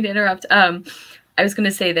didn't mean to interrupt. I was going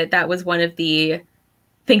to say that was one of the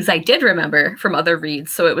things I did remember from other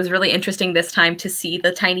reads. So it was really interesting this time to see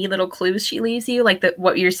the tiny little clues she leaves you, like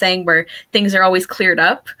what you're saying, where things are always cleared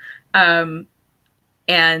up. And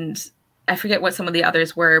I forget what some of the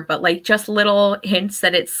others were, but like just little hints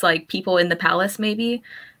that it's like people in the palace, maybe.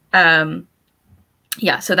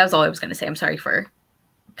 Yeah, so that was all I was going to say. I'm sorry for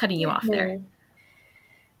cutting you off there.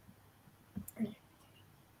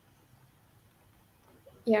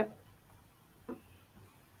 Yeah.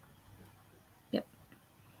 Yep.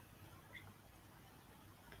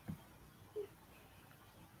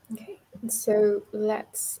 Okay, so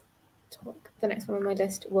let's talk. The next one on my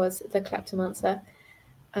list was the kleptomancer.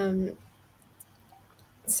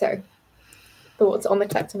 So, thoughts on the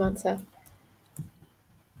kleptomancer?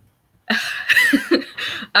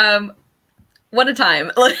 What a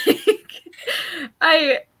time. Like,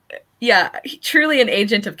 truly an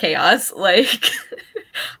agent of chaos. Like,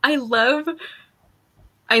 I love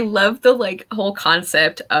the like whole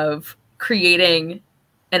concept of creating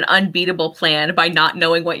an unbeatable plan by not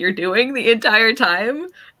knowing what you're doing the entire time.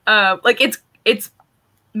 Like it's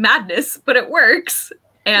madness, but it works.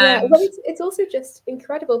 And but it's also just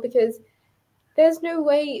incredible because there's no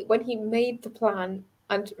way when he made the plan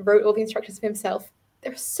and wrote all the instructions for himself,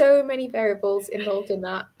 there are so many variables involved in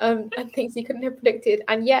that, and things he couldn't have predicted,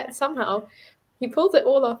 and yet somehow he pulled it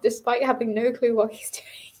all off despite having no clue what he's doing.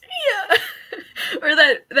 Yeah. Or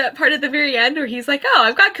that part at the very end where he's like, "Oh,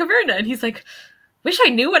 I've got Caverna," and he's like, "Wish I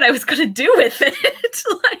knew what I was going to do with it."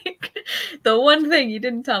 Like the one thing he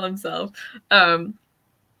didn't tell himself.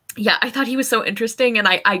 Yeah, I thought he was so interesting, and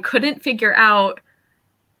I couldn't figure out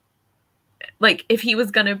like if he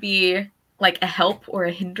was going to be like a help or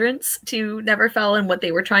a hindrance to Neverfell and what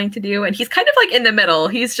they were trying to do. And he's kind of like in the middle.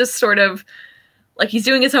 He's just sort of like he's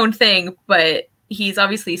doing his own thing, but he's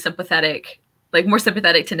obviously sympathetic, like more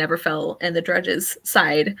sympathetic to Neverfell and the Drudge's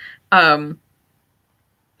side. But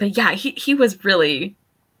yeah, he was really,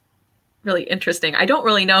 really interesting. I don't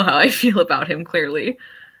really know how I feel about him, clearly.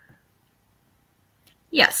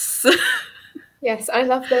 Yes. Yes, I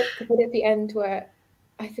love the bit at the end where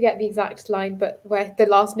I forget the exact line, but where the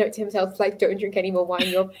last note to himself is like, "Don't drink any more wine.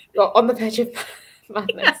 You're on the verge of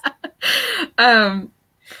madness." Yeah.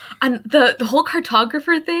 And the whole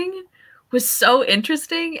cartographer thing was so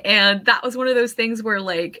interesting, and that was one of those things where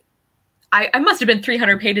like I must have been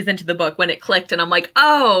 300 pages into the book when it clicked, and I'm like,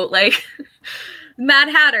 oh, like Mad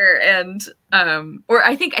Hatter, and or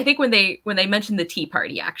I think when they mentioned the Tea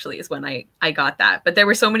Party actually is when I got that. But there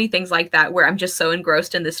were so many things like that where I'm just so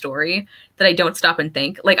engrossed in the story that I don't stop and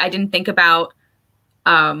think. Like I didn't think about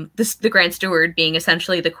the Grand Steward being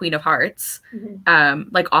essentially the Queen of Hearts,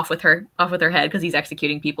 like off with her head because he's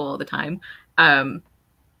executing people all the time.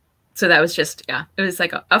 So that was just it was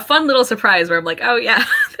like a fun little surprise where I'm like, oh yeah,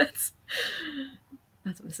 that's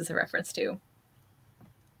what this is a reference to.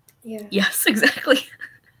 Yeah. Yes, exactly.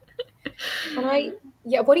 And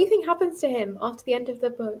what do you think happens to him after the end of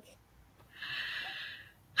the book?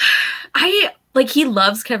 He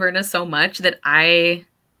loves Caverna so much that I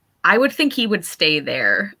would think he would stay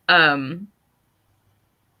there.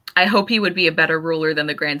 I hope he would be a better ruler than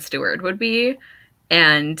the Grand Steward would be.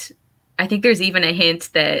 And I think there's even a hint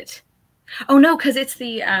that, oh no, because it's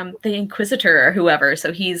the Inquisitor or whoever,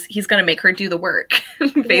 so he's gonna make her do the work,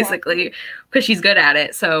 basically, because she's good at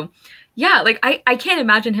it. So yeah, like I can't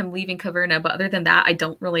imagine him leaving Caverna, but other than that, I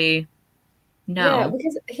don't really know. Yeah,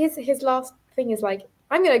 because his last thing is like,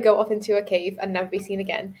 I'm gonna go off into a cave and never be seen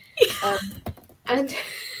again. And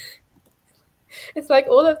it's like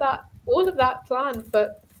all of that plan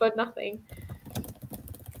for nothing.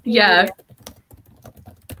 Yeah.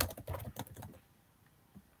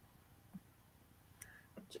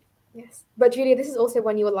 Yes. But Julia, this is also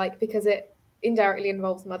one you will like because it indirectly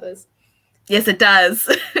involves mothers. Yes, it does.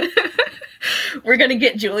 We're gonna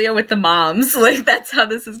get Julia with the moms. Like that's how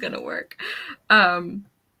this is gonna work.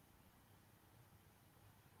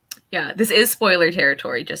 Yeah, this is spoiler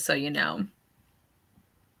territory, just so you know.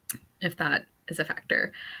 If that is a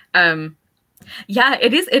factor. Yeah,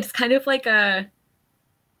 it is. It's kind of like a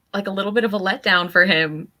little bit of a letdown for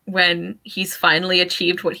him when he's finally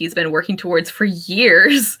achieved what he's been working towards for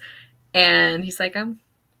years. And he's like, I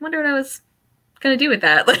wonder what I was gonna do with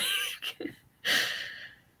that. Like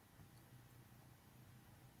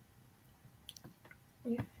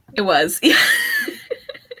it was. Yeah.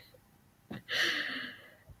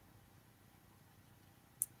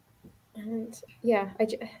 And yeah,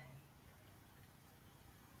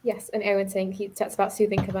 yes, and Owen saying he talks about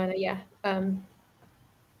soothing Caverna, yeah.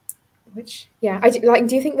 Which do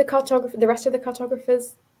you think the rest of the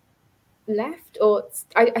cartographers left, or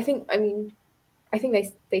I think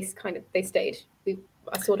they stayed. We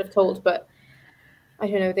are sort of told, but I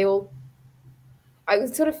don't know. I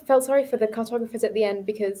sort of felt sorry for the cartographers at the end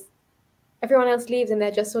because everyone else leaves and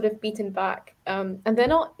they're just sort of beaten back, and they're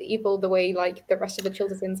not evil the way like the rest of the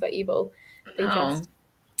Childersins were evil. They just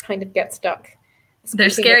kind of get stuck.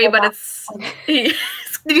 They're scary, but it's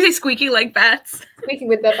did you say squeaky like bats? Squeaking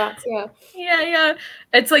with their bats, yeah. Yeah.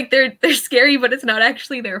 It's like they're scary, but it's not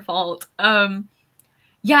actually their fault.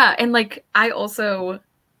 Yeah, and like I also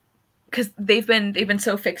because they've been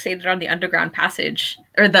so fixated on the underground passage,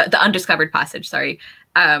 or the undiscovered passage, sorry.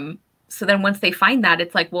 So then once they find that,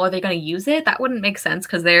 it's like, well, are they going to use it? That wouldn't make sense,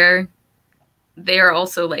 because they're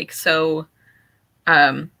also like so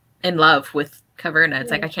in love with Caverna.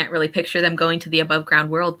 It's like, I can't really picture them going to the above ground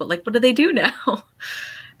world, but like, what do they do now?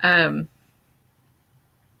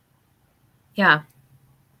 Yeah.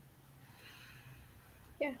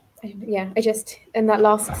 Yeah, I just, in that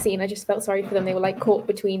last scene, I just felt sorry for them. They were like caught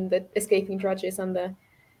between the escaping drudges and the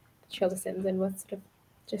Childersons, and were sort of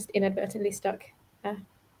just inadvertently stuck.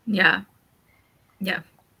 Yeah.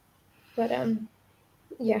 But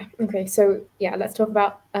yeah, okay. So yeah, let's talk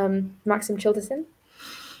about Maxim Childerson.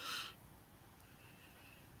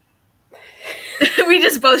 We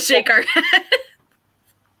just both shake our head.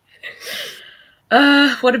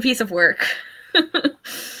 What a piece of work.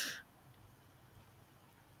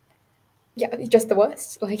 Yeah, just the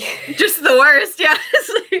worst. Like, just the worst. Yeah.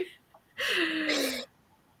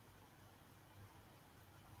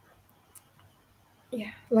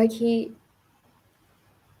 Yeah, like he,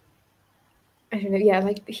 I don't know. Yeah,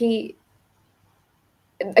 like he,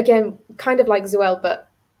 again, kind of like Zoel, but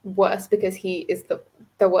worse, because he is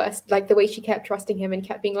the worst. Like the way she kept trusting him and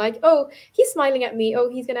kept being like, "Oh, he's smiling at me. Oh,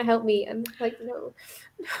 he's gonna help me," and like, no.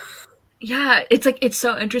 Yeah, it's like, it's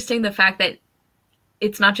so interesting, the fact that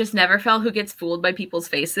it's not just Neverfell who gets fooled by people's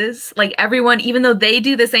faces. Like everyone, even though they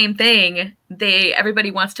do the same thing, everybody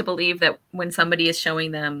wants to believe that when somebody is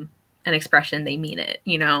showing them an expression, they mean it,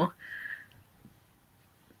 you know?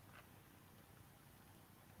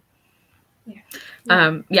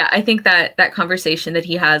 Yeah, I think that conversation that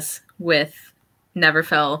he has with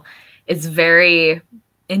Neverfell is very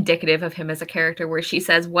indicative of him as a character, where she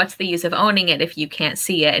says, what's the use of owning it if you can't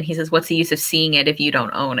see it? And he says, what's the use of seeing it if you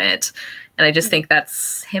don't own it? And I just think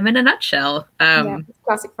that's him in a nutshell. Yeah,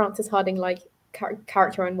 classic Frances Hardinge, like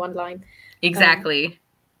character in one line. Exactly.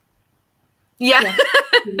 Yeah.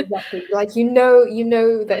 Exactly. Like, you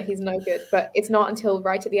know that he's no good, but it's not until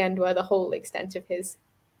right at the end where the whole extent of his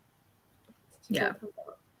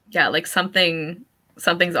like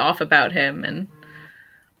something's off about him, and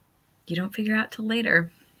you don't figure out till later.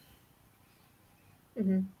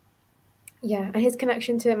 Mm-hmm. Yeah, and his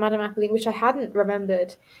connection to Madame Apolline, which I hadn't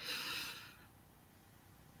remembered.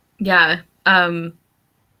 Yeah.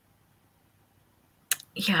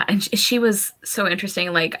 Yeah, and she was so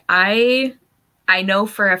interesting. Like, I know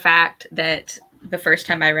for a fact that the first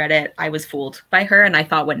time I read it, I was fooled by her, and I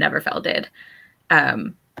thought what Neverfell did.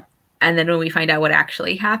 And then when we find out what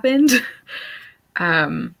actually happened,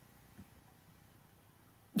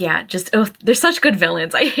 yeah, just, they're such good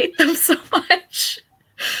villains. I hate them so much.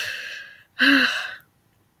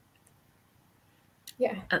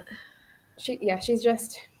 Yeah. She's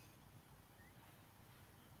just,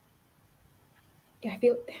 yeah, I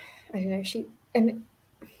don't know, and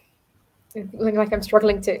like I'm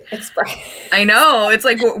struggling to express. I know, it's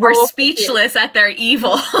like we're speechless at their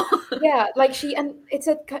evil. Yeah, like and it's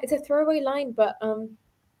a throwaway line, but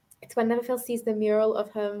it's when Neverfell sees the mural of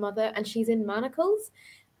her mother and she's in manacles,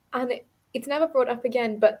 and it's never brought up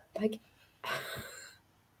again, but like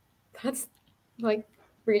that's like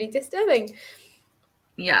really disturbing.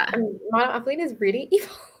 Yeah. And Madame Apolline is really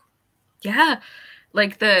evil. Yeah.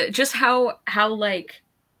 Like just how like,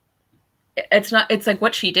 it's like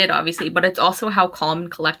what she did, obviously, but it's also how calm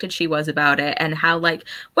and collected she was about it, and how like,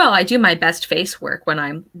 well, I do my best face work when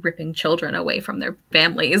I'm ripping children away from their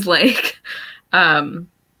families. Like,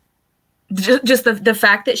 just the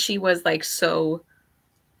fact that she was like so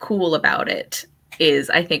cool about it is,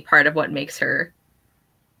 I think, part of what makes her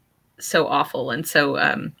so awful and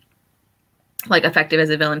so like effective as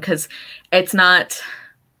a villain, because it's not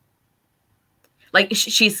like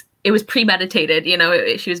it was premeditated, you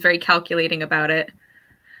know. She was very calculating about it.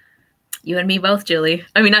 You and me both, Julie.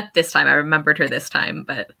 I mean, not this time. I remembered her this time,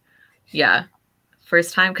 but yeah,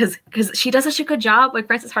 first time, because she does such a good job. Like,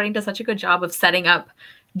 Frances Hardinge does such a good job of setting up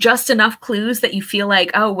just enough clues that you feel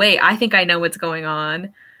like, oh wait, I think I know what's going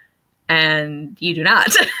on, and you do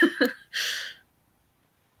not.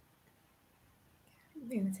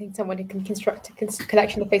 I think someone who can construct a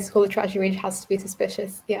connection to face called the tragedy range has to be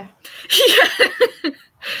suspicious. Yeah. Yeah.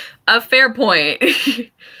 A fair point.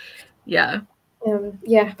 Yeah.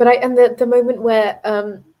 Yeah, but the moment where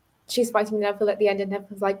she's fighting Neville at the end, and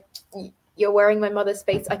Neville's like, "You're wearing my mother's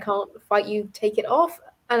face. I can't fight you. Take it off."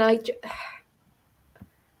 And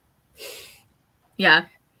yeah.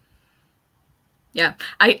 Yeah.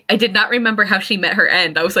 I did not remember how she met her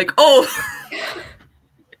end. I was like, oh.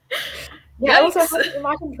 Yeah, I also haven't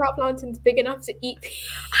imagined trap lanterns big enough to eat people.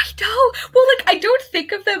 I know. Well, like, I don't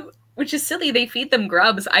think of them which is silly. They feed them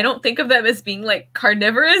grubs. I don't think of them as being like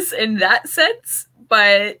carnivorous in that sense,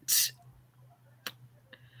 but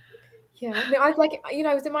yeah, no, I like, you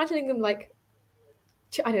know, I was imagining them like,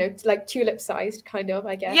 I don't know, like tulip sized kind of,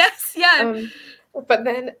 I guess. yes, yeah. But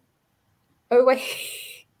then, oh wait.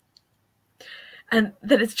 And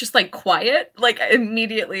then it's just like quiet. Like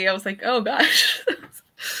immediately I was like, oh gosh.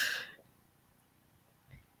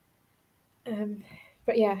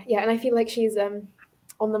 But yeah, and I feel like she's on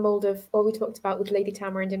the mold of what we talked about with Lady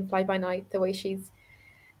Tamarind in Fly By Night, the way she's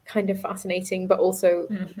kind of fascinating, but also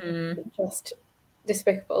just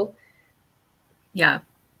despicable. Yeah.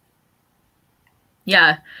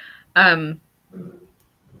 Yeah. And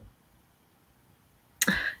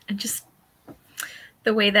just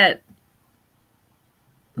the way that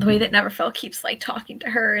Neverfell keeps like talking to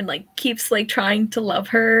her and like keeps like trying to love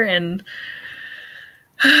her, and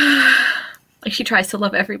like she tries to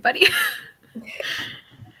love everybody.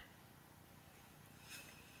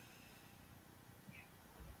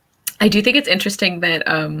 I do think it's interesting that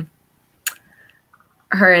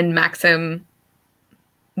her and Maxim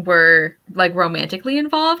were like romantically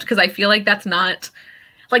involved, because I feel like that's not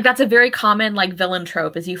like, that's a very common like villain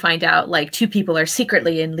trope, as you find out like two people are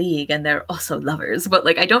secretly in league and they're also lovers, but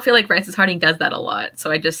like I don't feel like Frances Hardinge does that a lot.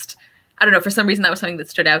 So I don't know, for some reason that was something that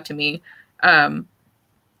stood out to me.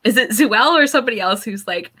 Is it Zuel or somebody else who's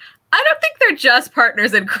like, I don't think they're just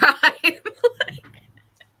partners in crime? Like,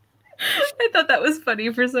 I thought that was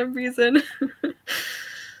funny for some reason.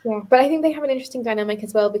 Yeah, but I think they have an interesting dynamic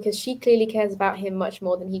as well, because she clearly cares about him much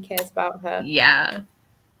more than he cares about her. Yeah.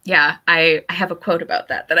 Yeah, I have a quote about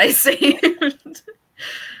that I saved.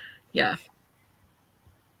 Yeah.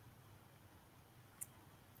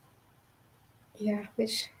 Yeah,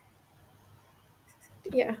 which,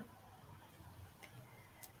 yeah.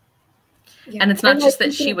 Yeah. And it's not just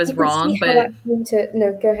that she was wrong, but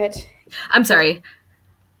no, go ahead. I'm sorry.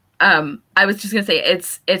 I was just gonna say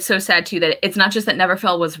it's so sad too that it's not just that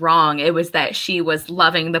Neverfell was wrong, it was that she was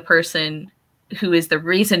loving the person who is the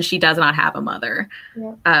reason she does not have a mother.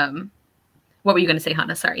 Yeah. What were you gonna say,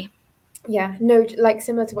 Hana? Sorry. Yeah, no, like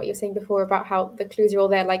similar to what you were saying before about how the clues are all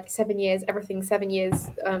there, like 7 years, everything 7 years,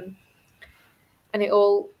 and it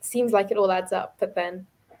all seems like it all adds up, but then.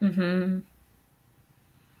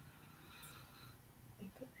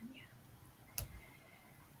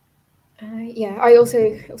 Yeah, I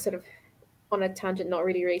also sort of, on a tangent, not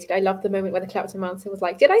really related, I love the moment where the Kleptomancer was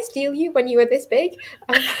like, "Did I steal you when you were this big?"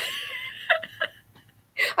 I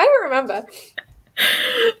don't remember.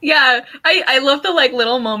 Yeah, I love the like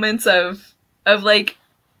little moments of like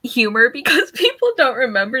humor, because people don't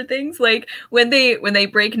remember things, like when they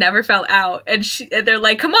break Neverfell out and they're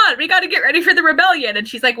like, come on, we got to get ready for the rebellion, and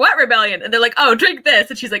she's like, what rebellion? And they're like, oh, drink this,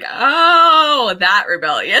 and she's like, oh, that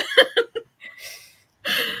rebellion.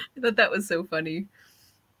 I thought that was so funny.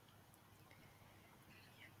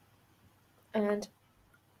 And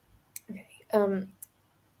okay,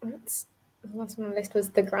 what's the last one on the list was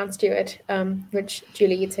the Grand Steward, which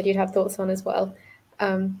Julie, you'd said you'd have thoughts on as well.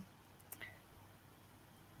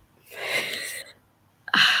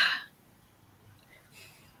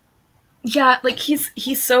 Yeah, like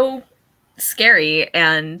he's so scary,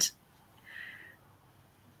 and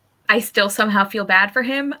I still somehow feel bad for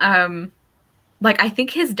him. Like I think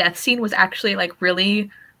his death scene was actually like really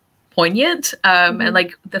poignant, and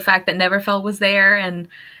like the fact that Neverfell was there, and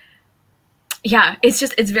yeah,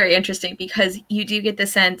 it's very interesting, because you do get the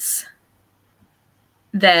sense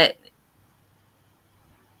that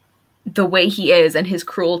the way he is and his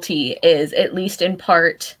cruelty is at least in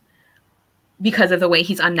part because of the way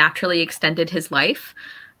he's unnaturally extended his life,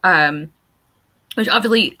 which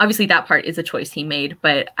obviously that part is a choice he made,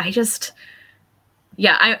 but I just,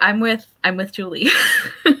 yeah, I'm with Julie.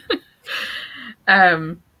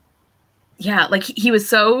 Yeah, like he was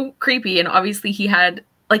so creepy, and obviously he had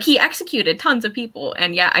like he executed tons of people,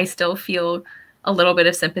 and yeah, I still feel a little bit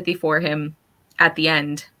of sympathy for him at the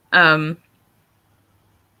end,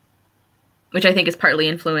 which I think is partly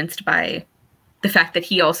influenced by the fact that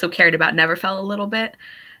he also cared about Neverfell a little bit,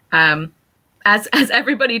 as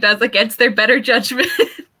everybody does against their better judgment.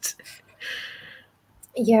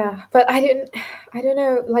 Yeah, but I don't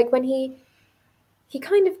know, like when he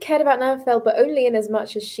kind of cared about Neverfell, but only in as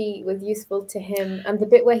much as she was useful to him, and the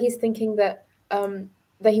bit where he's thinking that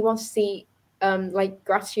that he wants to see like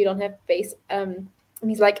gratitude on her face, and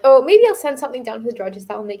he's like, oh, maybe I'll send something down to the Drudges,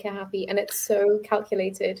 that'll make her happy, and it's so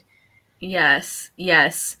calculated. Yes.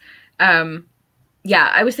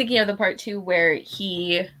 Yeah, I was thinking of the part too where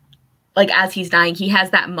he, like as he's dying, he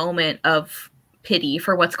has that moment of pity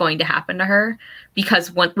for what's going to happen to her,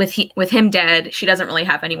 because with him dead, she doesn't really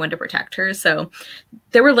have anyone to protect her. So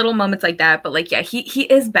there were little moments like that, but like, yeah, he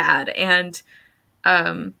is bad. And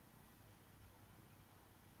yeah,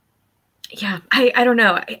 I don't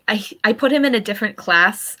know. I put him in a different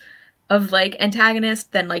class of like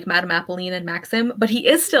antagonist than like Madame Apolline and Maxim, but he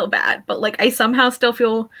is still bad. But like, I somehow still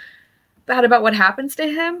feel bad about what happens to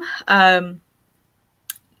him. Yeah.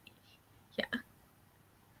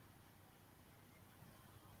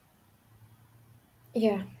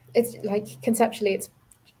 Yeah, it's like conceptually, it's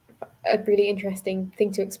a really interesting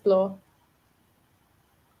thing to explore.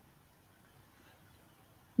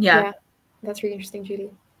 Yeah, that's really interesting,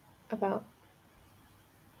 Julie, about.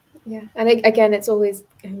 Yeah, and again, it's always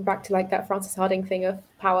going back to like that Frances Hardinge thing of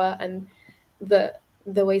power and the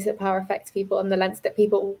ways that power affects people and the lengths that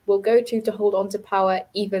people will go to hold on to power,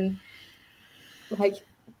 even like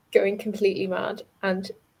going completely mad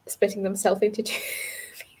and splitting themselves into two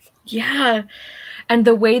people. Yeah. And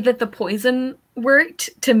the way that the poison worked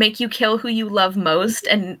to make you kill who you love most,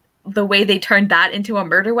 and the way they turned that into a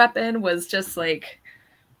murder weapon was just like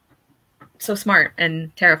so smart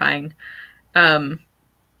and terrifying.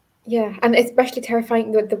 Yeah, and especially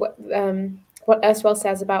terrifying what Erstwhile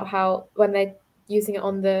says about how when they're using it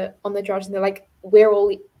on the Drudge, and they're like, we're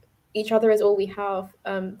all, each other is all we have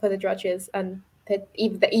for the Drudges, and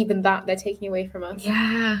even that they're taking away from us.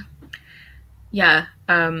 Yeah.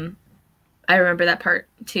 I remember that part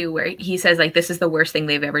too, where he says like, this is the worst thing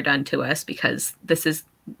they've ever done to us, because this is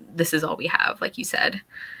all we have, like you said.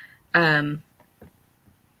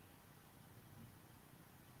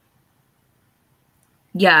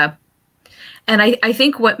 Yeah. And I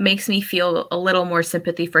think what makes me feel a little more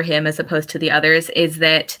sympathy for him as opposed to the others is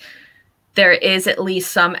that there is at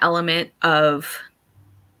least some element of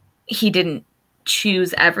he didn't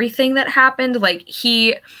choose everything that happened. Like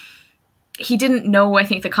he didn't know, I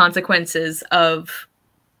think, the consequences of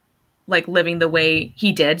like living the way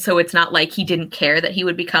he did. So it's not like he didn't care that he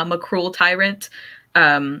would become a cruel tyrant.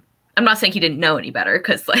 I'm not saying he didn't know any better,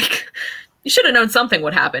 because like you should have known something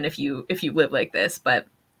would happen if you live like this. But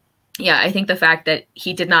yeah, I think the fact that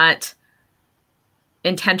he did not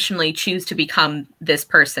intentionally choose to become this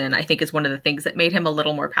person, I think, is one of the things that made him a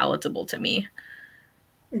little more palatable to me.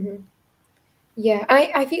 Mm-hmm. Yeah,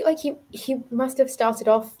 I feel like he must have started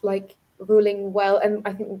off like ruling well, and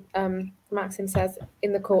I think Maxim says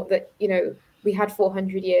in the court that, you know, we had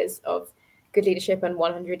 400 years of good leadership and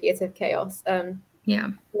 100 years of chaos.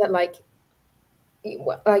 Yeah, that like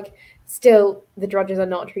still the Drudges are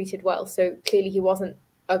not treated well, so clearly he wasn't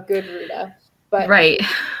a good ruler. But right,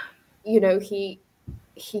 you know, he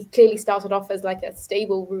clearly started off as like a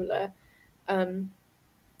stable ruler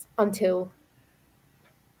until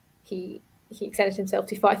he extended himself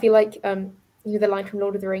too far. I feel like you know, the line from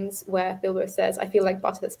Lord of the Rings where Bilbo says, "I feel like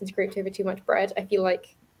butter that's been scraped over too much bread." I feel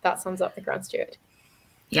like that sums up the Grand Steward.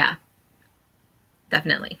 Yeah,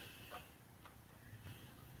 definitely.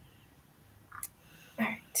 All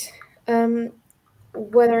right.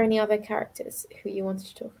 Were there any other characters who you wanted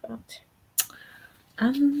to talk about?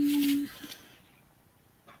 I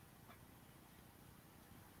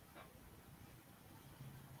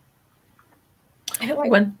don't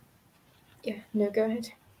like. Yeah, no, go ahead.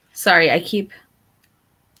 Sorry,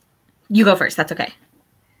 you go first. That's okay.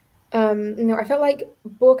 No, I felt like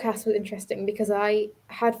Borkas was interesting because I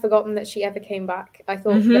had forgotten that she ever came back. I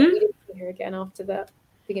thought that we didn't see her again after the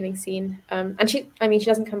beginning scene. And she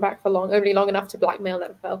doesn't come back for long, only long enough to blackmail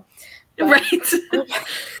Neverfell. Right.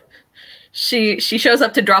 She shows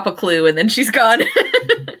up to drop a clue and then she's gone.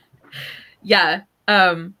 Yeah.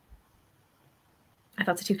 I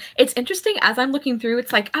thought so too. It's interesting as I'm looking through,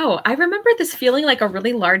 it's like, oh, I remember this feeling like a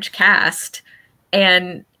really large cast,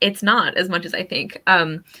 and it's not as much as I think.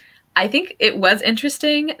 I think it was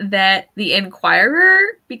interesting that the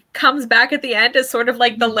Inquirer comes back at the end as sort of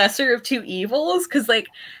like the lesser of two evils, because like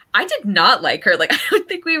I did not like her. Like I don't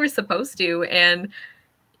think we were supposed to, and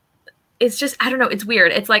it's just, I don't know, it's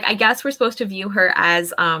weird. It's like, I guess we're supposed to view her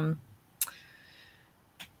as I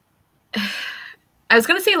was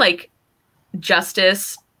gonna say like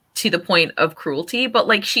justice to the point of cruelty, but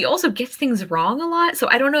like she also gets things wrong a lot. So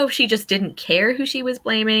I don't know if she just didn't care who she was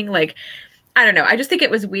blaming. Like, I don't know. I just think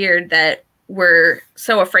it was weird that we're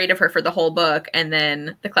so afraid of her for the whole book, and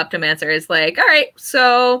then the kleptomancer is like, all right,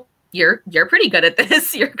 so you're pretty good at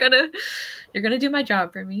this. You're gonna do my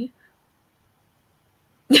job for me.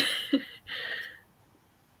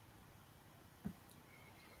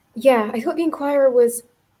 Yeah, I thought the Inquirer was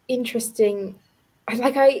interesting.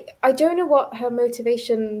 I don't know what her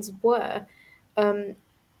motivations were. You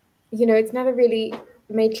know, it's never really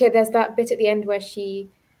made clear. There's that bit at the end where she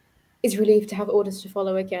is relieved to have orders to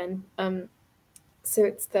follow again. So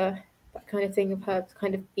it's that kind of thing of her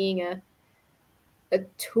kind of being a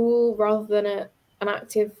tool rather than an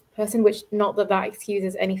active person, which not that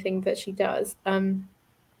excuses anything that she does.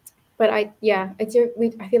 But I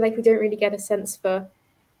feel like we don't really get a sense for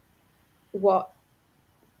what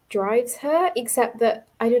drives her, except that,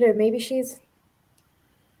 I don't know, maybe she's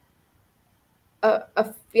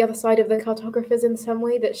the other side of the cartographers in some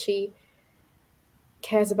way, that she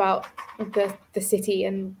cares about the city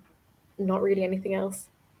and not really anything else.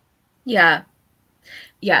 Yeah.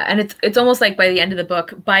 Yeah, and it's almost like by the end of the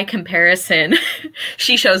book, by comparison,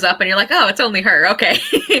 she shows up and you're like, oh, it's only her, okay.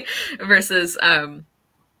 versus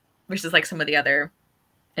versus like some of the other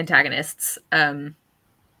antagonists.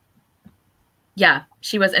 Yeah,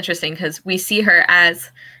 she was interesting because we see her as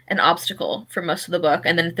an obstacle for most of the book,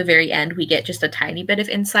 and then at the very end we get just a tiny bit of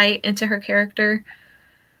insight into her character.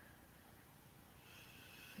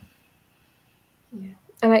 Yeah,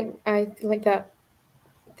 and I like that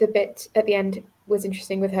the bit at the end was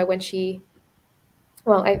interesting with her when she,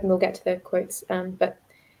 well, we'll get to the quotes, but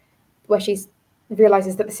where she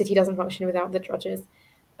realizes that the city doesn't function without the drudges.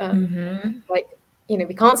 Like, you know,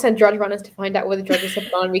 we can't send drudge runners to find out where the drudges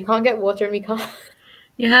have gone. We can't get water, and we can't.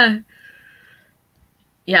 Yeah.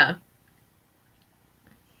 Yeah.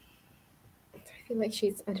 I feel like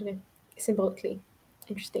she's, I don't know, symbolically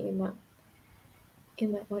interesting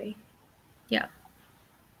in that way. Yeah.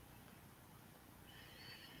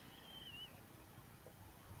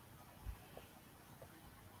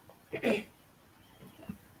 And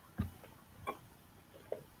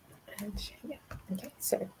yeah, okay,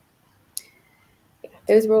 so yeah,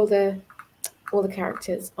 those were all the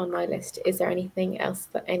characters on my list. Is there anything else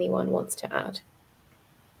that anyone wants to add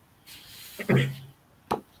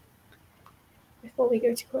before we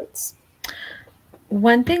go to quotes?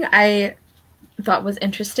 One thing I thought was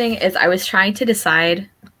interesting is I was trying to decide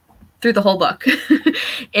through the whole book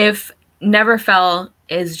if Neverfell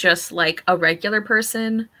is just like a regular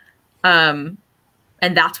person, and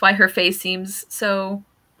that's why her face seems so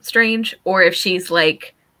strange, or if she's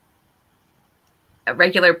like a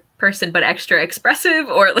regular person but extra expressive,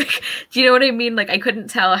 or like, do you know what I mean? Like, I couldn't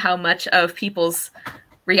tell how much of people's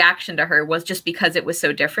reaction to her was just because it was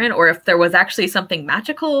so different, or if there was actually something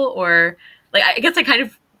magical, or like, I guess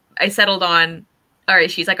I settled on, all right,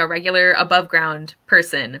 she's like a regular above ground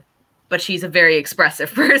person, but she's a very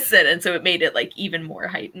expressive person, and so it made it like even more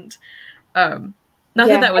heightened. Not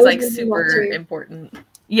that was like super important.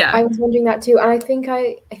 Yeah, I was wondering that too, and I think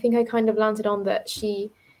I kind of landed on that she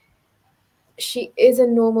is a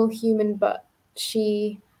normal human, but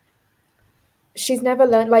she's never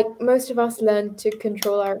learned, like most of us learn to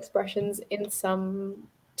control our expressions to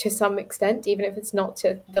some extent, even if it's not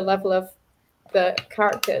to the level of the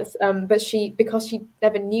characters. But because she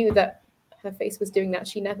never knew that her face was doing that,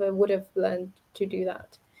 she never would have learned to do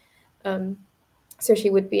that. So she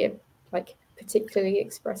would be like particularly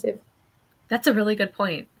expressive. That's a really good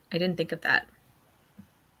point. I didn't think of that.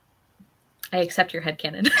 I accept your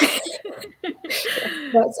headcanon.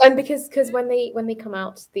 And because when they come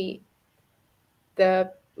out, the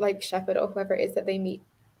like shepherd or whoever it is that they meet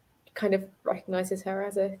kind of recognizes her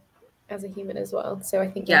as a human as well. So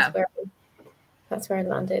I think that's where I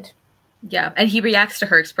landed. Yeah, and he reacts to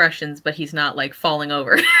her expressions, but he's not like falling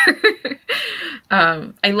over.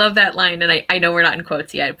 I love that line, and I know we're not in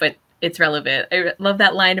quotes yet, but it's relevant. I love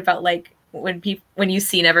that line about like when you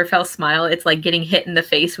see Neverfell smile, it's like getting hit in the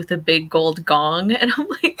face with a big gold gong, and I'm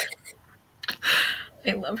like,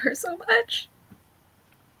 I love her so much.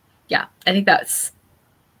 Yeah, I think that's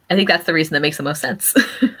the reason that makes the most sense.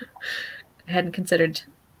 I hadn't considered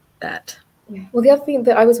that. Yeah. Well, the other thing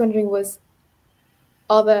that I was wondering was,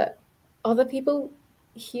 are the other people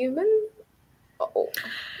human, or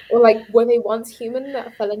like were they once human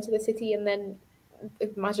that fell into the city and then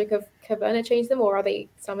the magic of Caverna changed them, or are they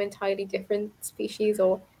some entirely different species,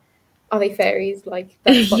 or are they fairies? Like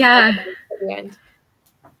that's what at the end.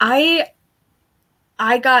 I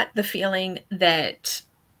got the feeling that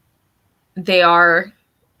they are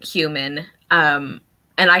human, and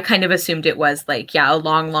I kind of assumed it was like, yeah, a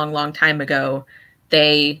long time ago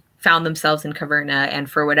they found themselves in Caverna, and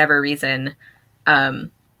for whatever reason,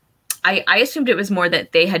 I assumed it was more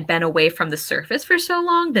that they had been away from the surface for so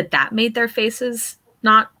long that made their faces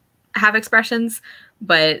not have expressions,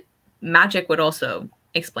 but magic would also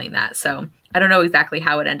explain that. So I don't know exactly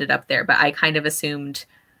how it ended up there, but I kind of assumed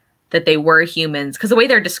that they were humans because the way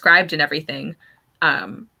they're described and everything,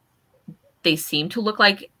 they seem to look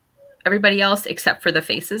like everybody else except for the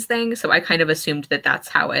faces thing. So I kind of assumed that that's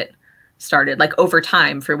how it started. Like over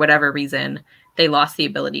time, for whatever reason, they lost the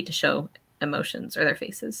ability to show emotions or their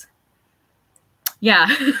faces. Yeah.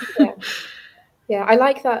 Yeah. Yeah, I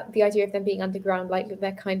like that, the idea of them being underground, like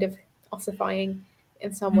they're kind of ossifying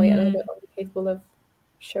in some way, and they're Mm, capable of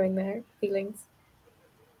showing their feelings.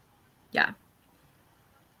 yeah.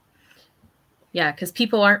 Yeah, because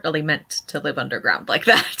people aren't really meant to live underground like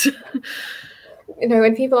that.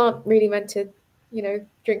 And people aren't really meant to,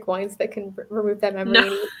 drink wines that can remove their No. memory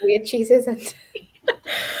and eat weird cheeses. And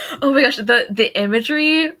Oh my gosh, the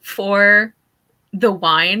imagery for the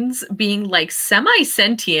wines being like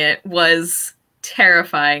semi-sentient was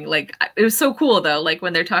terrifying. Like it was so cool though, like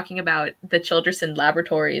when they're talking about the Childerson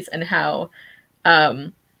laboratories and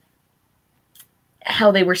um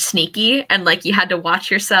how they were sneaky and like you had to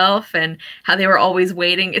watch yourself and how they were always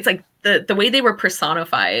waiting. It's like the way they were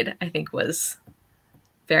personified, I think, was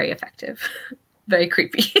very effective. Very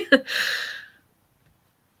creepy.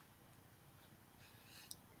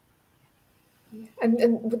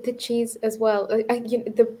 and with the cheese as well,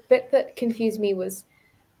 the bit that confused me was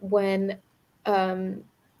when um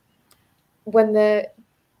when the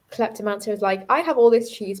kleptomancer was like, I have all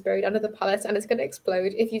this cheese buried under the pallet and it's going to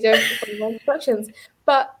explode if you don't follow my instructions.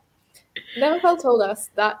 But Neverfell told us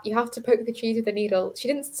that you have to poke the cheese with a needle. She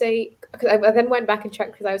didn't say, because I then went back and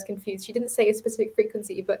checked because I was confused. She didn't say a specific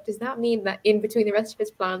frequency, but does that mean that in between the rest of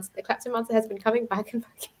his plans, the kleptomancer has been coming back and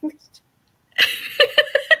back?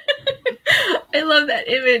 I love that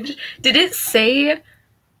image. Did it say?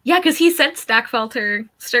 Yeah, because he said Stackfelter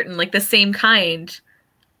certain, like the same kind.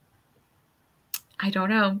 I don't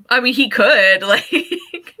know. I mean, he could like.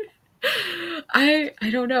 I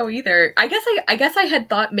don't know either. I guess I had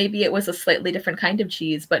thought maybe it was a slightly different kind of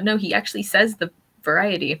cheese, but no, he actually says the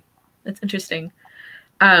variety. That's interesting.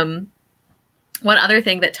 One other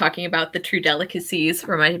thing that talking about the true delicacies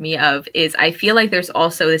reminded me of is I feel like there's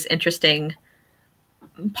also this interesting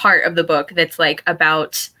part of the book that's like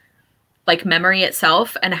about like memory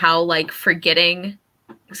itself and how like forgetting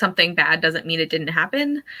something bad doesn't mean it didn't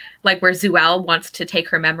happen. Like where Zuel wants to take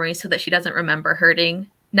her memory so that she doesn't remember hurting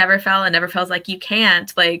Neverfell, and Neverfell's like, you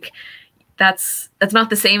can't. Like that's not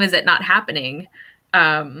the same as it not happening.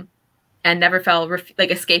 And Neverfell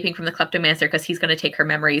like escaping from the kleptomancer because he's going to take her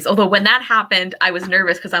memories. Although when that happened, I was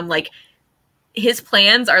nervous because I'm like, his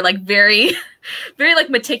plans are like very, very like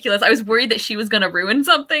meticulous. I was worried that she was going to ruin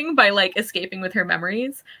something by like escaping with her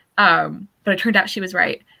memories. But it turned out she was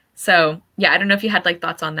right. So yeah, I don't know if you had like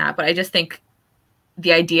thoughts on that, but I just think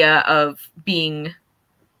the idea of being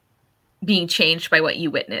changed by what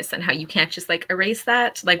you witness and how you can't just like erase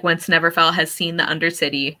that. Like once Neverfell has seen the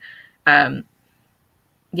Undercity,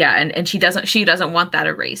 yeah, and she doesn't want that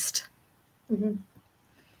erased. Mm-hmm.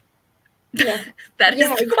 Yeah, that is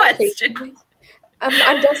the question.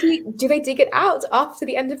 And do they dig it out after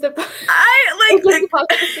the end of the book?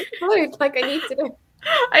 Like I need to know.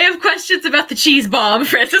 I have questions about the cheese bomb,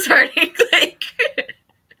 Frances Hardinge. Like,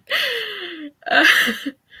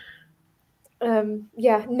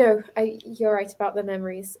 yeah, no, you're right about the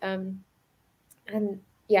memories. And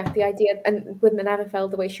yeah, the idea, and with Neverfell,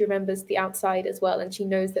 the way she remembers the outside as well, and she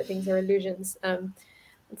knows that things are illusions.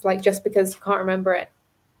 It's like just because you can't remember it,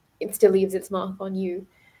 it still leaves its mark on you.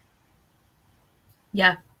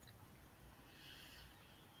 Yeah.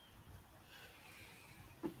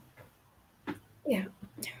 Yeah.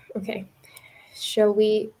 Okay. Shall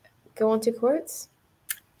we go on to quotes?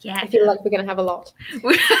 Yeah. I feel like we're going to have a lot.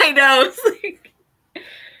 I know.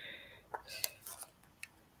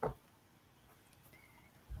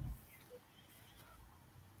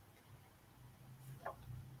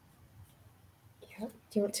 Yeah.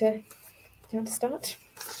 Do you want to start?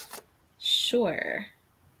 Sure.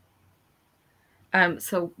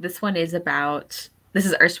 So this one is about, this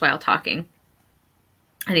is Erstwhile talking.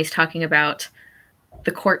 And he's talking about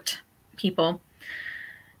the court people.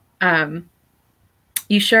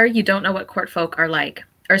 You sure you don't know what court folk are like?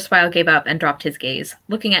 Erstwhile gave up and dropped his gaze.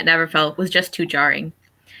 Looking at Neverfell was just too jarring.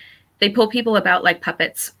 They pull people about like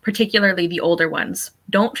puppets, particularly the older ones.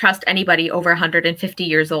 Don't trust anybody over 150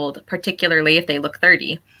 years old, particularly if they look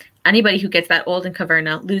 30. Anybody who gets that old in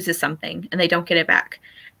Caverna loses something, and they don't get it back.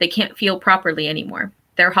 They can't feel properly anymore.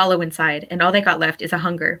 They're hollow inside, and all they got left is a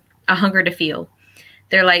hunger to feel.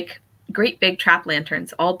 They're like great big trap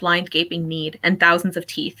lanterns, all blind gaping need, and thousands of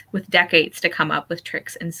teeth, with decades to come up with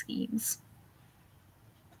tricks and schemes.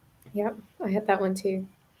 Yep, I had that one too.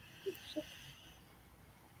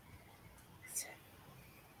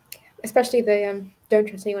 Especially the don't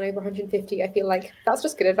trust anyone over 150. I feel like that's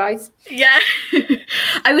just good advice. Yeah.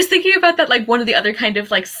 I was thinking about that, like one of the other kind of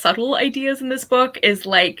like subtle ideas in this book is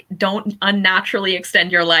like don't unnaturally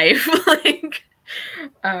extend your life. Like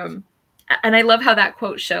and I love how that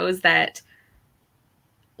quote shows that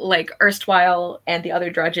like erstwhile and the other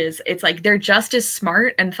drudges, it's like they're just as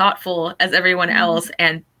smart and thoughtful as everyone else,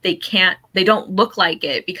 and they don't look like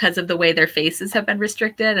it because of the way their faces have been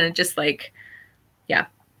restricted. And it just like, yeah,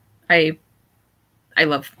 I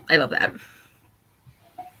love that.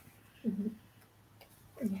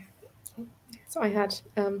 Yeah. So I had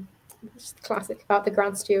classic about the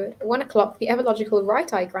Grand Steward. At 1 o'clock, the ever-logical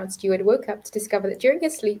right-eye Grand Steward woke up to discover that during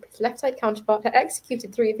his sleep, his left-eyed counterpart had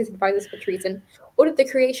executed 3 of his advisors for treason, ordered the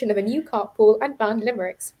creation of a new carpool, and banned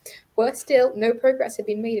limericks. Worse still, no progress had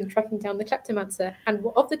been made in tracking down the kleptomancer, and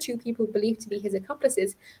of the 2 people believed to be his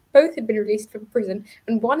accomplices, both had been released from prison,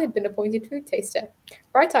 and 1 had been appointed food taster.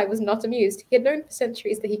 Right-eye was not amused. He had known for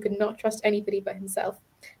centuries that he could not trust anybody but himself.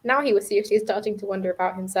 Now he was seriously starting to wonder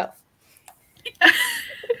about himself.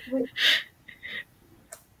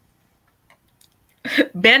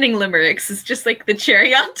 Banning limericks is just like the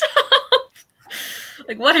cherry on top.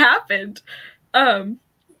 Like, what happened?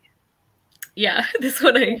 Yeah, this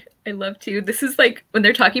one I love too. This is like when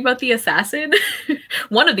they're talking about the assassin,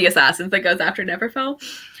 one of the assassins that goes after Neverfell.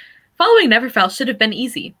 Following Neverfell should have been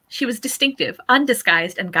easy. She was distinctive,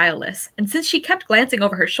 undisguised, and guileless, and since she kept glancing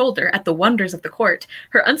over her shoulder at the wonders of the court,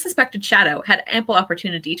 her unsuspected shadow had ample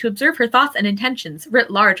opportunity to observe her thoughts and intentions writ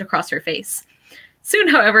large across her face. Soon,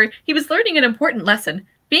 however, he was learning an important lesson.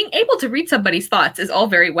 Being able to read somebody's thoughts is all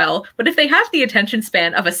very well, but if they have the attention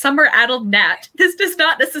span of a summer-addled gnat, this does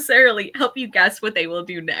not necessarily help you guess what they will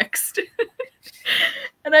do next.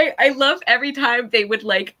 And I love every time they would,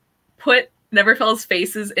 like, put Neverfell's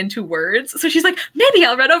faces into words. So she's like, maybe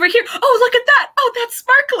I'll run over here. Oh, look at that. Oh, that's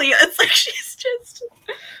sparkly. It's like she's just...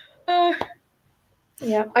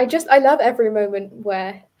 Yeah, I love every moment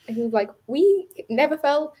where he's like,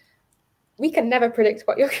 Neverfell, we can never predict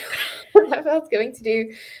what Neverfell's going to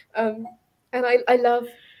do. And I love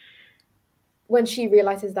when she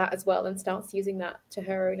realizes that as well and starts using that to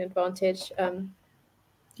her own advantage.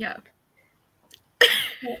 Yeah.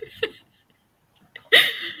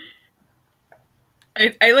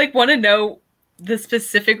 I like want to know the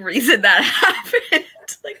specific reason that happened.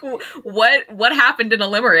 Like, what happened in a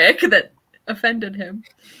limerick that offended him?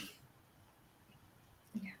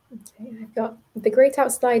 Yeah, okay. I've got the great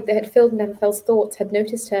outside that had filled Neverfell's thoughts had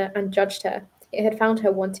noticed her and judged her. It had found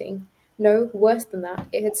her wanting. No, worse than that.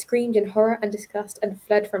 It had screamed in horror and disgust and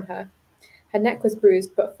fled from her. Her neck was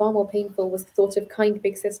bruised, but far more painful was the thought of kind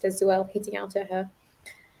big sister Zuel hitting out at her.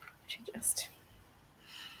 She just...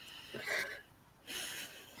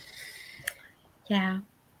 Yeah.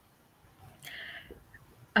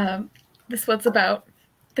 This one's about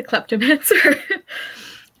the kleptomancer.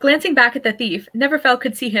 Glancing back at the thief, Neverfell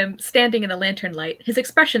could see him standing in the lantern light, his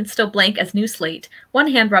expression still blank as new slate,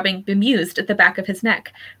 one hand rubbing bemused at the back of his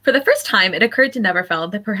neck. For the first time, it occurred to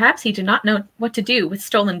Neverfell that perhaps he did not know what to do with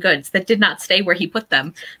stolen goods that did not stay where he put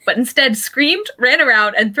them, but instead screamed, ran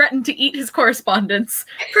around, and threatened to eat his correspondence.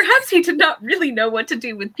 Perhaps he did not really know what to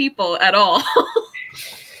do with people at all.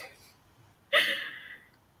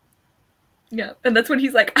 Yeah, and that's when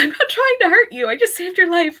he's like, I'm not trying to hurt you. I just saved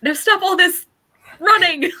your life. Now stop all this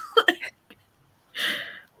running.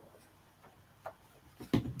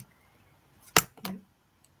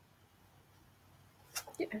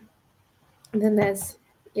 Yeah. And then there's,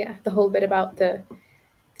 the whole bit about the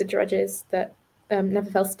drudges that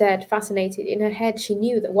Neverfell stared, fascinated. In her head, she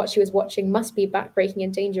knew that what she was watching must be backbreaking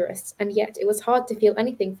and dangerous, and yet it was hard to feel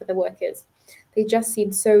anything for the workers. They just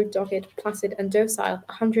seemed so dogged, placid, and docile,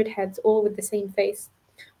 100 heads all with the same face.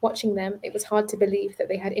 Watching them, it was hard to believe that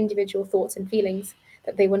they had individual thoughts and feelings,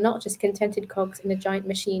 that they were not just contented cogs in a giant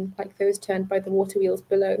machine like those turned by the water wheels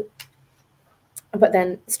below. But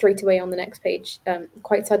then, straight away on the next page,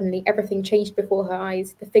 quite suddenly, everything changed before her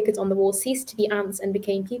eyes. The figures on the wall ceased to be ants and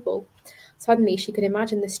became people. Suddenly, she could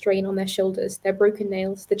imagine the strain on their shoulders, their broken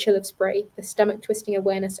nails, the chill of spray, the stomach-twisting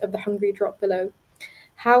awareness of the hungry drop below.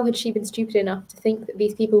 How had she been stupid enough to think that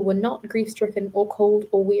these people were not grief-stricken or cold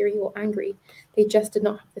or weary or angry? They just did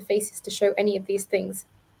not have the faces to show any of these things.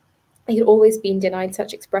 They had always been denied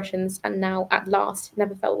such expressions, and now, at last,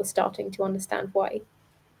 Neverfell was starting to understand why.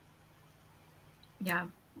 Yeah.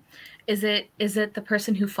 Is it the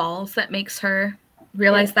person who falls that makes her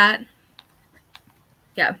realize that?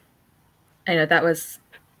 Yeah. I know that was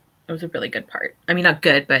a really good part. I mean, not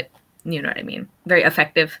good, but you know what I mean. Very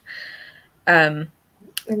effective. I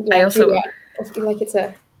also I feel like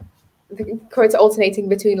the quotes are alternating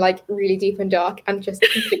between like really deep and dark and just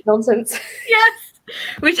complete nonsense. Yes,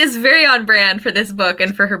 which is very on brand for this book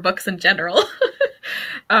and for her books in general.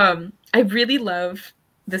 I really love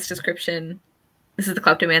this description. This is the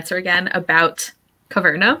kleptomancer again about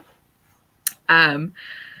Caverna.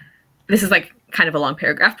 This is like kind of a long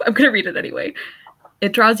paragraph, but I'm going to read it anyway.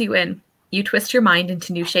 It draws you in. You twist your mind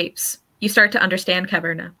into new shapes. You start to understand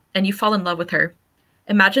Caverna, and you fall in love with her.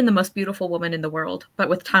 Imagine the most beautiful woman in the world, but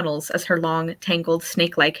with tunnels as her long, tangled,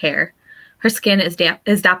 snake-like hair. Her skin is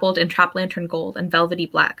dappled in trap lantern gold and velvety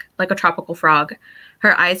black, like a tropical frog.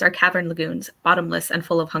 Her eyes are cavern lagoons, bottomless and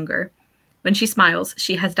full of hunger. When she smiles,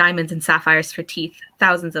 she has diamonds and sapphires for teeth,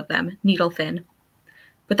 thousands of them, needle thin.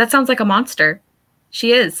 But that sounds like a monster.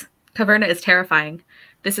 She is. Caverna is terrifying.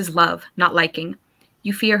 This is love, not liking.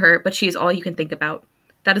 You fear her, but she is all you can think about.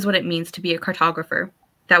 That is what it means to be a cartographer.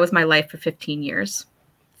 That was my life for 15 years.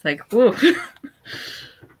 It's like, ooh.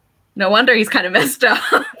 No wonder he's kind of messed up.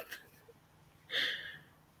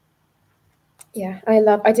 Yeah, I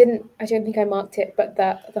don't think I marked it, but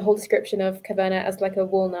the whole description of Caverna as like a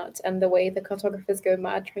walnut and the way the cartographers go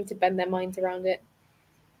mad trying to bend their minds around it.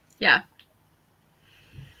 Yeah.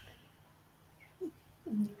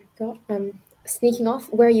 Got sneaking off.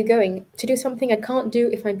 Where are you going? To do something I can't do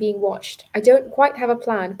if I'm being watched. I don't quite have a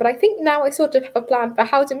plan, but I think now I sort of have a plan for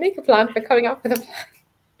how to make a plan for coming up with a plan.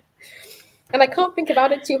 And I can't think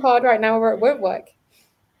about it too hard right now or it won't work.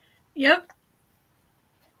 Yep.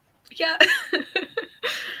 Yeah.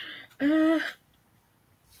 The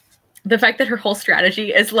fact that her whole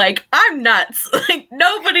strategy is like, I'm nuts. Like,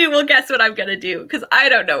 nobody will guess what I'm going to do because I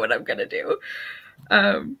don't know what I'm going to do.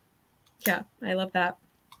 Yeah, I love that.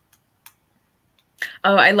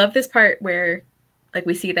 Oh, I love this part where, like,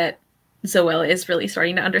 we see that Zoel is really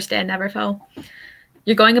starting to understand Neverfell.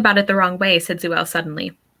 You're going about it the wrong way, said Zoel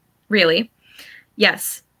suddenly. Really?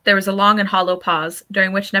 Yes. There was a long and hollow pause,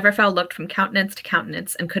 during which Neverfell looked from countenance to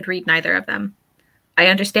countenance and could read neither of them. I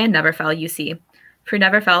understand Neverfell, you see. For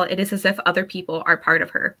Neverfell, it is as if other people are part of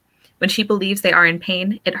her. When she believes they are in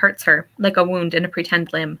pain, it hurts her, like a wound in a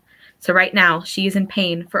pretend limb. So right now, she is in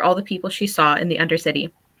pain for all the people she saw in the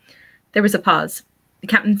Undercity. There was a pause. The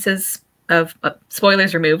countenances of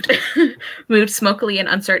spoilers removed, moved smokily and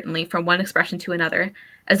uncertainly from one expression to another,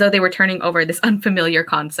 as though they were turning over this unfamiliar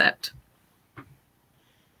concept.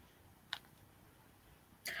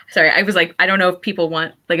 Sorry, I was like, I don't know if people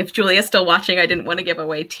want, like, if Julia's still watching, I didn't want to give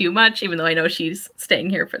away too much, even though I know she's staying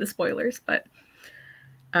here for the spoilers, but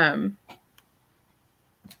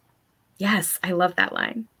yes, I love that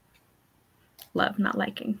line. Love, not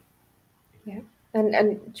liking. Yeah,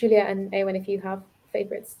 and Julia and Eowyn, if you have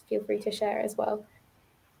favorites, feel free to share as well.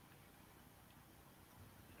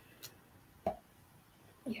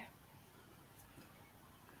 Yeah.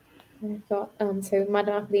 And I've got, so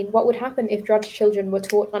Madame Apolline, what would happen if Drudge children were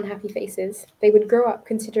taught unhappy faces? They would grow up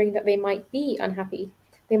considering that they might be unhappy.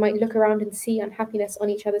 They might look around and see unhappiness on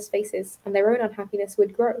each other's faces, and their own unhappiness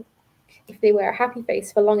would grow. If they wear a happy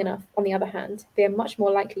face for long enough, on the other hand, they are much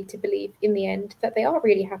more likely to believe, in the end, that they are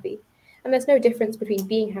really happy. And there's no difference between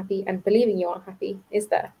being happy and believing you are happy, is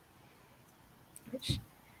there? That's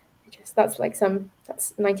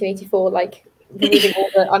 1984, like, removing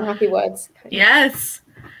all the unhappy words. Yes.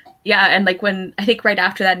 Yeah, and like when, I think right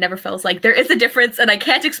after that, Neverfell's like, there is a difference and I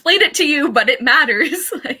can't explain it to you, but it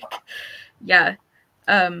matters. Like, yeah.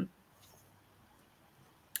 And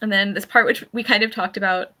then this part, which we kind of talked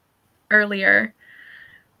about earlier,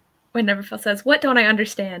 when Neverfell says, what don't I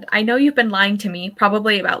understand? I know you've been lying to me,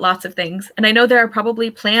 probably about lots of things, and I know there are probably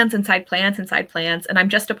plans inside plans inside plans, and I'm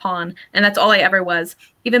just a pawn, and that's all I ever was,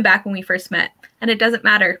 even back when we first met. And it doesn't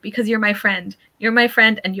matter, because you're my friend. You're my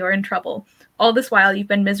friend, and you're in trouble. All this while, you've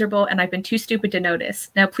been miserable, and I've been too stupid to notice.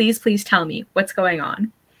 Now, please, please tell me what's going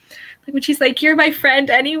on. Like when she's like, you're my friend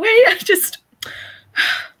anyway, I just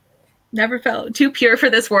never felt too pure for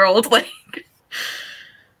this world. Like,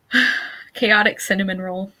 chaotic cinnamon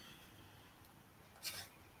roll.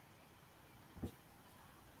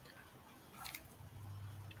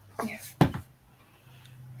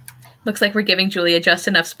 Looks like we're giving Julia just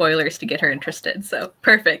enough spoilers to get her interested, so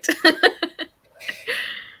perfect.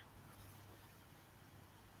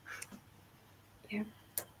 Yeah.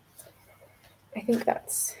 I think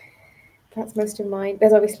that's most of mine.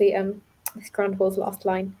 There's obviously this Grandpa's last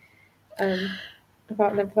line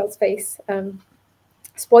about Neverfell's face.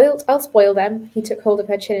 Spoiled, I'll spoil them. He took hold of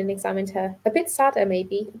her chin and examined her. A bit sadder,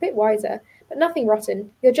 maybe, a bit wiser, but nothing rotten.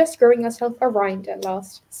 You're just growing yourself a rind at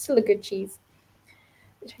last. Still a good cheese.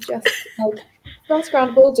 Which is just like Ross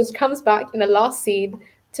Granville just comes back in the last scene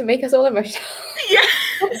to make us all emotional. Yeah,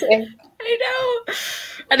 I know,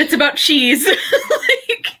 and it's about cheese.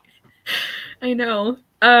 Like, I know.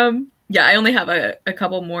 Yeah, I only have a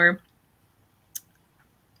couple more.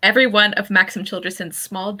 Every one of Maxim Childresson's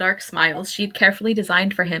small, dark smiles she'd carefully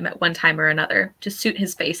designed for him at one time or another to suit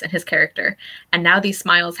his face and his character, and now these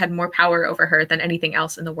smiles had more power over her than anything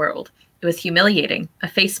else in the world. It was humiliating, a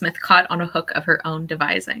face-smith caught on a hook of her own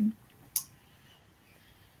devising.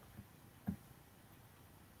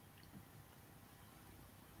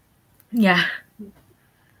 Yeah.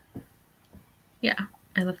 Yeah.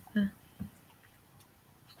 I love the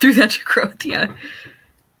through that growth, yeah.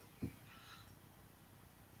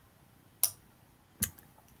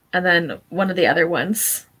 And then one of the other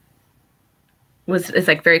ones is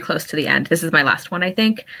like very close to the end. This is my last one, I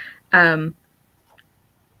think.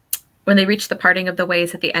 When they reached the parting of the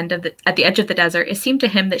ways at the edge of the desert, it seemed to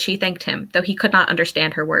him that she thanked him, though he could not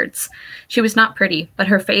understand her words. She was not pretty, but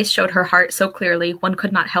her face showed her heart so clearly one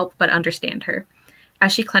could not help but understand her.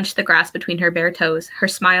 As she clenched the grass between her bare toes, her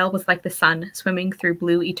smile was like the sun swimming through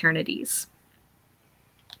blue eternities.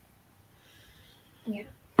 Yeah.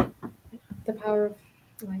 The power of,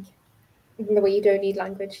 like, the way you don't need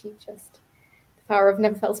language, you just, the power of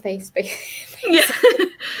never felt space. Yeah.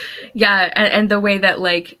 Yeah, and the way that,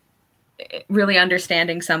 like, really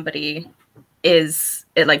understanding somebody is,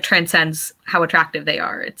 it like transcends how attractive they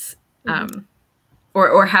are. It's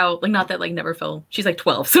or how, like, not that like Neverfell, she's like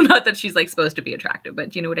 12, so not that she's like supposed to be attractive,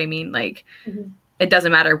 but you know what I mean? Like, it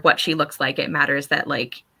doesn't matter what she looks like, it matters that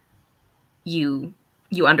like you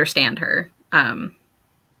understand her.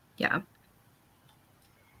 Yeah.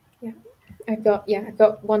 I've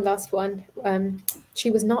got one last one.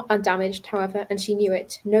 She was not undamaged, however, and she knew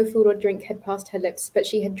it. No food or drink had passed her lips, but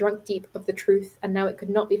she had drunk deep of the truth, and now it could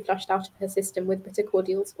not be flushed out of her system with bitter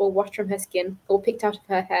cordials, or washed from her skin, or picked out of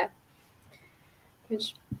her hair.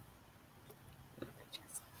 Which...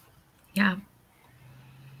 Yeah.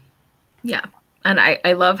 Yeah. And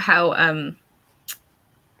I love how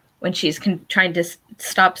when she's trying to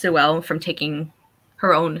stop Zuel from taking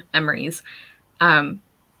her own memories,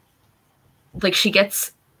 like she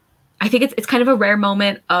gets, I think it's kind of a rare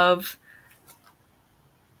moment of,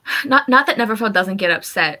 not that Neverfell doesn't get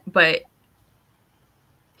upset, but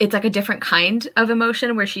it's like a different kind of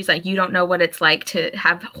emotion where she's like, you don't know what it's like to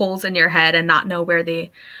have holes in your head and not know where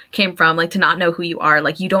they came from, like to not know who you are,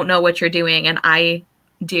 like you don't know what you're doing, and I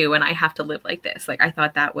do, and I have to live like this. Like I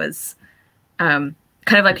thought that was kind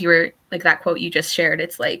of like you were, like that quote you just shared,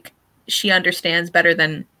 it's like she understands better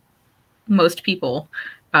than most people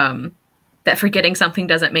that forgetting something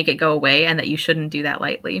doesn't make it go away, and that you shouldn't do that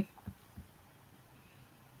lightly.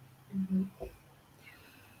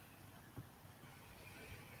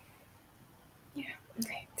 Yeah.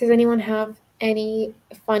 Okay. Does anyone have any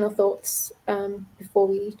final thoughts before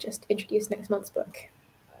we just introduce next month's book?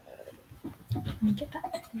 Let me get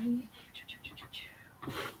that.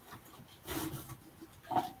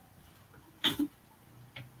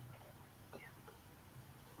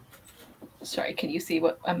 Sorry, can you see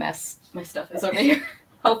what a mess my stuff is over here?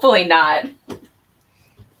 Hopefully not. Okay.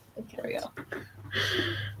 There we go.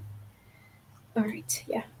 All right.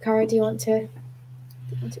 Yeah. Cara, do you want to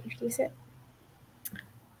introduce it?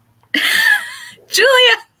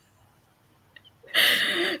 Julia!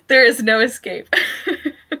 There is no escape.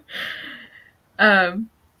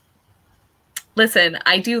 Listen,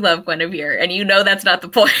 I do love Guinevere, and you know that's not the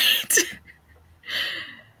point.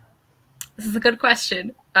 This is a good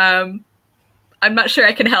question. I'm not sure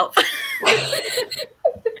I can help.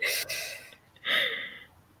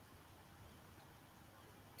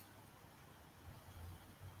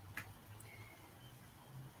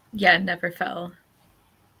 Yeah, Neverfell.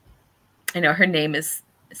 I know her name is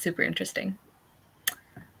super interesting.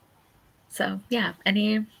 So yeah,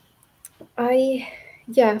 any?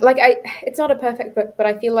 It's not a perfect book, but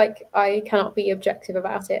I feel like I cannot be objective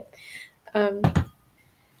about it.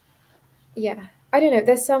 Yeah, I don't know.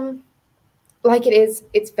 There's some, like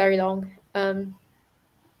it's very long,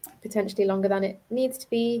 potentially longer than it needs to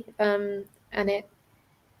be, and it,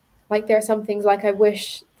 like there are some things like I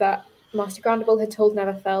wish that Master Grandable had told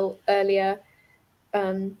Neverfell earlier,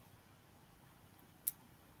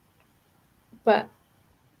 but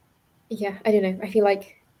yeah, I don't know. I feel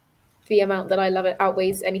like the amount that I love it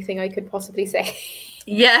outweighs anything I could possibly say.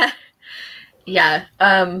 Yeah.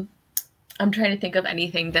 I'm trying to think of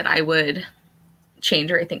anything that I would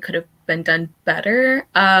change or I think could have been done better.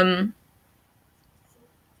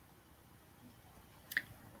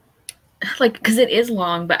 Like, because it is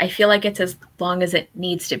long, but I feel like it's as long as it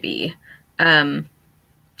needs to be. So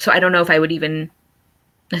I don't know if I would even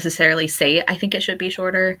necessarily say I think it should be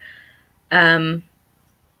shorter.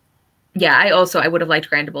 Yeah, I would have liked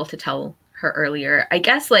Grandable to tell her earlier. I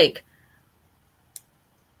guess like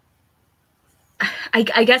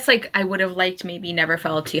I would have liked maybe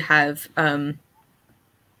Neverfell to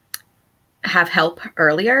have help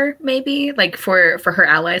earlier, maybe like for her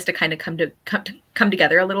allies to kind of come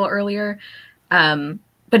together a little earlier.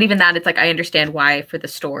 But even that, it's like I understand why for the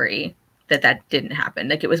story that didn't happen.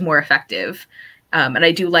 Like it was more effective. And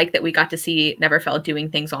I do like that we got to see Neverfell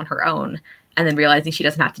doing things on her own and then realizing she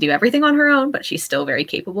doesn't have to do everything on her own, but she's still very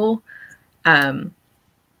capable. I'm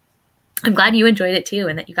glad you enjoyed it too,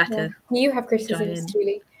 and that you got to. You have criticisms,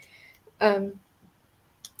 Julie.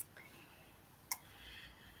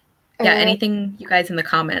 Anything you guys in the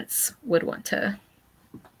comments would want to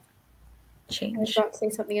change. I was about to say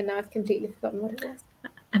something and now I've completely forgotten what it was.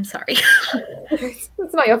 I'm sorry. It's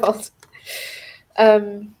not your fault.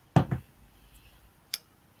 I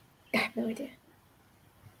have no idea.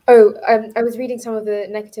 I was reading some of the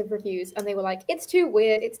negative reviews and they were like, it's too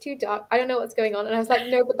weird, it's too dark, I don't know what's going on. And I was like,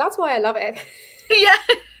 no, but that's why I love it. Yeah.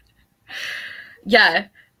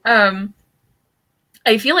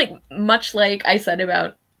 I feel like, much like I said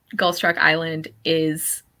about Gullstruck Island,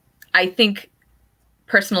 I think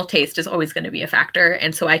personal taste is always going to be a factor.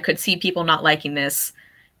 And so I could see people not liking this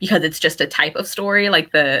because it's just a type of story,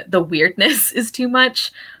 like the weirdness is too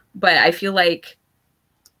much. But I feel like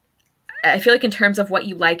in terms of what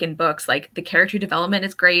you like in books, like the character development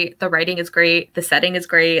is great, the writing is great, the setting is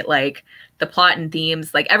great, like the plot and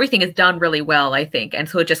themes, like everything is done really well, I think. And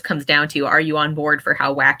so it just comes down to, are you on board for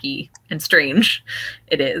how wacky and strange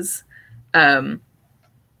it is?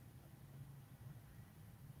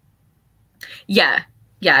 Yeah,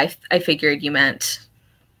 I figured you meant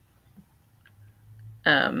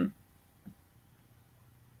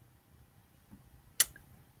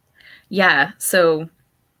so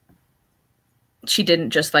she didn't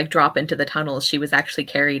just like drop into the tunnels, she was actually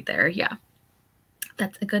carried there. Yeah,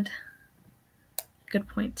 that's a good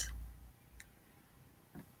point.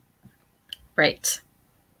 Right.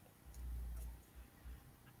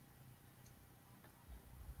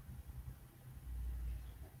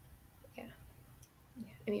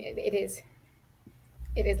 I mean,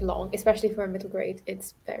 it is long, especially for a middle grade.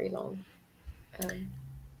 It's very long.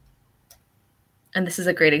 And this is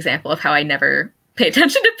a great example of how I never pay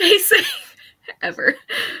attention to pacing ever.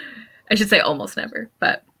 I should say almost never,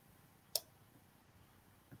 but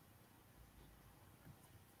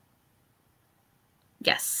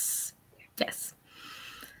yes.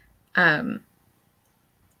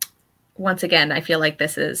 Once again, I feel like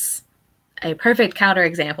this is a perfect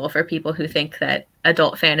counterexample for people who think that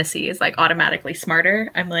adult fantasy is like automatically smarter.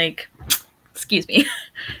 I'm like, excuse me,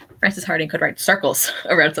 Frances Hardinge could write circles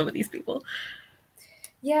around some of these people.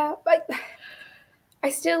 Yeah, but I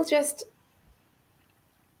still just,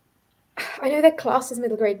 I know their class is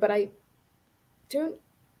middle grade, but I don't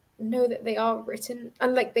know that they are written,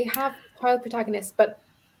 and like they have child protagonists, but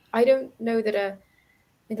I don't know that a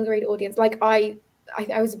middle grade audience, like I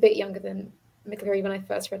was a bit younger than middle grade when I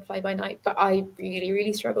first read Fly By Night, but I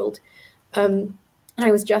really struggled. And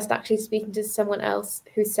I was just actually speaking to someone else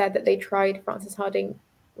who said that they tried Frances Hardinge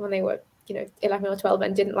when they were 11 or 12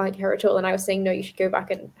 and didn't like her at all, and I was saying, no, you should go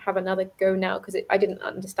back and have another go now, because I didn't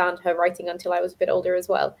understand her writing until I was a bit older as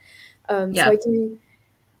well. So I do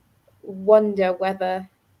wonder whether,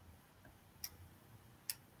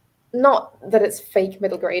 not that it's fake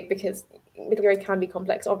middle grade, because middle grade can be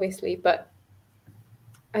complex, obviously, but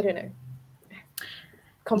I don't know.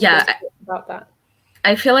 About that.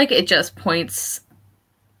 I feel like it just points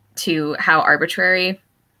to how arbitrary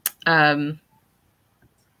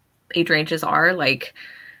age ranges are, like,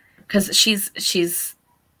 because she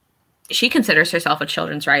considers herself a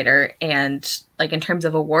children's writer, and like in terms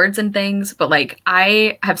of awards and things, but like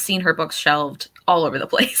I have seen her books shelved all over the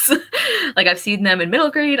place. Like I've seen them in middle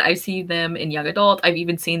grade, I've seen them in young adult, I've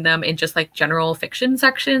even seen them in just like general fiction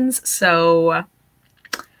sections. So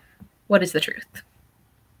what is the truth?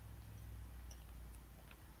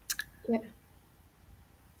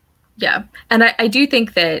 Yeah. And I do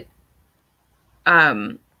think that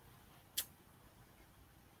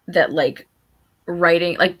that like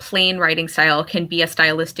writing, like plain writing style can be a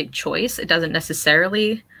stylistic choice. It doesn't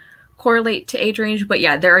necessarily correlate to age range, but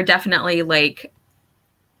yeah, there are definitely like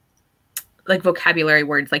vocabulary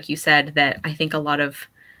words, like you said, that I think a lot of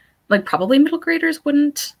like probably middle graders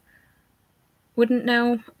wouldn't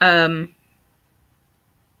know. I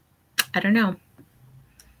don't know.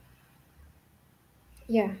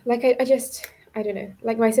 Yeah, like I don't know.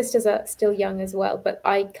 Like my sisters are still young as well, but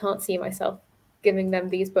I can't see myself giving them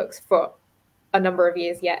these books for a number of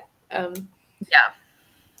years yet.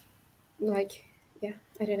 Like, yeah,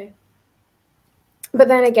 I don't know. But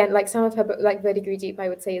then again, like some of her books, like Verdigris Deep, I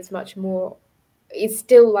would say is much more, it's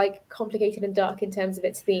still like complicated and dark in terms of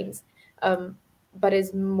its themes, but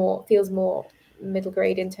feels more middle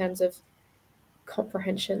grade in terms of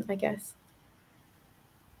comprehension, I guess.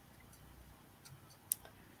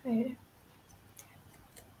 I don't know.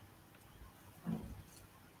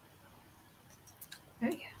 Oh,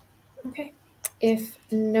 yeah. Okay. If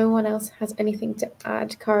no one else has anything to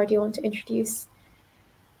add, Cara, do you want to introduce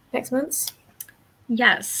next month's?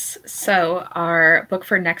 Yes. So our book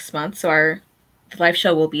for next month, the live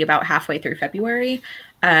show will be about halfway through February,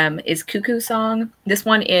 is Cuckoo Song. This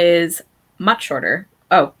one is much shorter.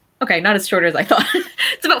 Oh, okay, not as short as I thought.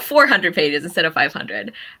 It's about 400 pages instead of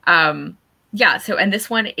 500. Yeah, so and this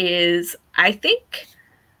one is, I think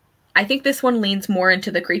this one leans more into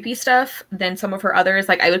the creepy stuff than some of her others.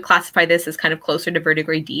 Like I would classify this as kind of closer to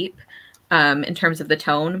Verdigris Deep in terms of the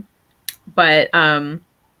tone. But I'm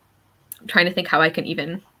trying to think how I can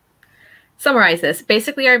even summarize this.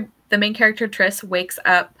 Basically, the main character, Triss, wakes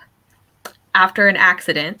up after an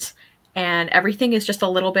accident and everything is just a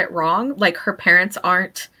little bit wrong. Like her parents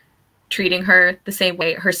aren't treating her the same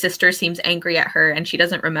way. Her sister seems angry at her and she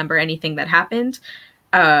doesn't remember anything that happened.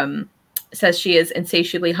 Says she is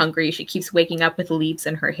insatiably hungry. She keeps waking up with leaves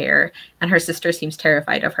in her hair, and her sister seems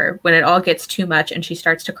terrified of her. When it all gets too much and she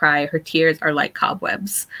starts to cry, her tears are like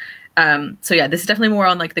cobwebs. So yeah, this is definitely more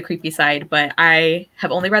on like the creepy side, but I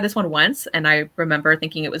have only read this one once, and I remember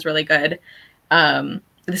thinking it was really good.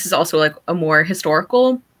 This is also like a more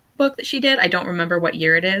historical book that she did. I don't remember what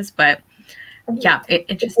year it is, but yeah,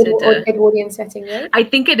 interested to. Edwardian setting, right? I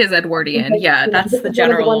think it is Edwardian. Yeah, that's the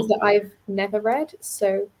general. One of the ones that I've never read,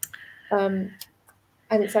 so I'm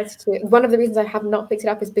excited to. One of the reasons I have not picked it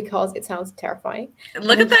up is because it sounds terrifying.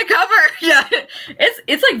 Look at that cover. Yeah,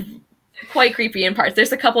 it's like quite creepy in parts.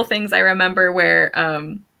 There's a couple things I remember where,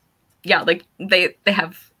 yeah, like they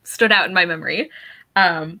have stood out in my memory.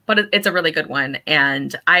 But it's a really good one,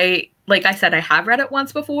 and like I said, I have read it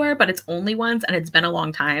once before, but it's only once, and it's been a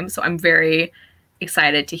long time, so I'm very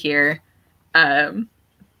excited to hear. Yeah.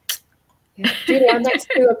 Julia, our next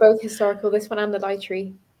two are both historical. This one and the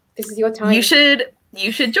literary. This is your time. You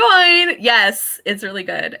should join. Yes, it's really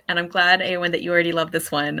good, and I'm glad, Awen, that you already love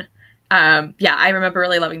this one. Yeah, I remember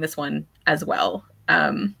really loving this one as well.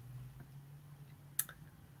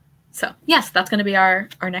 So yes, that's going to be our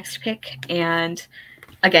next pick. And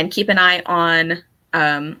again, keep an eye on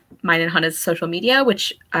mine and Hana's social media,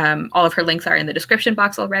 which all of her links are in the description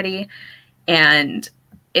box already. And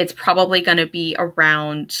it's probably going to be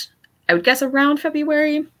around, I would guess around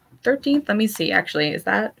February 13th. Let me see, actually, is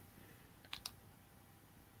that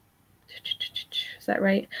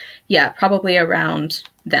right? Yeah, probably around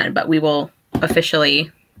then, but we will officially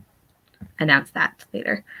announce that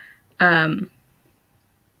later. Okay,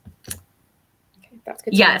 that's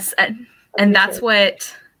good. Yes, and that's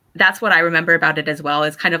what I remember about it as well.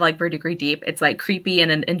 It's kind of like Verdigris Deep. It's like creepy in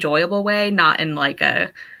an enjoyable way, not in like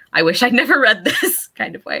a I wish I'd never read this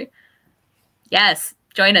kind of way. Yes,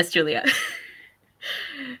 join us, Julia.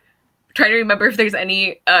 Trying to remember if there's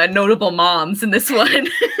any notable moms in this one.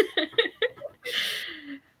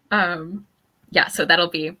 Yeah, so that'll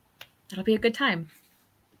be a good time.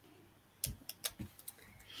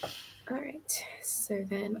 All right, so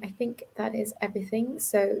then I think that is everything.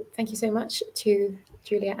 So thank you so much to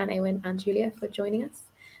Julia and Awen and Julia for joining us,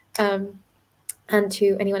 and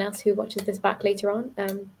to anyone else who watches this back later on.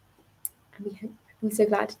 And we're so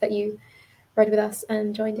glad that you read with us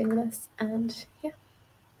and joined in with us. And yeah.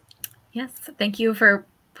 Yes, thank you for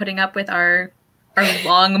putting up with our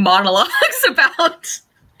long monologues about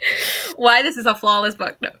why this is a flawless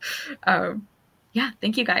book. No, yeah,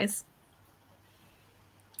 thank you guys.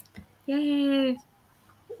 Yay!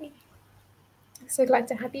 So glad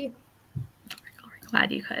to have you.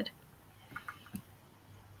 Glad you could.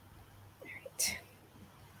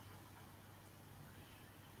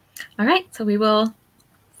 All right, so we will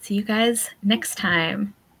see you guys next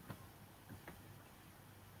time.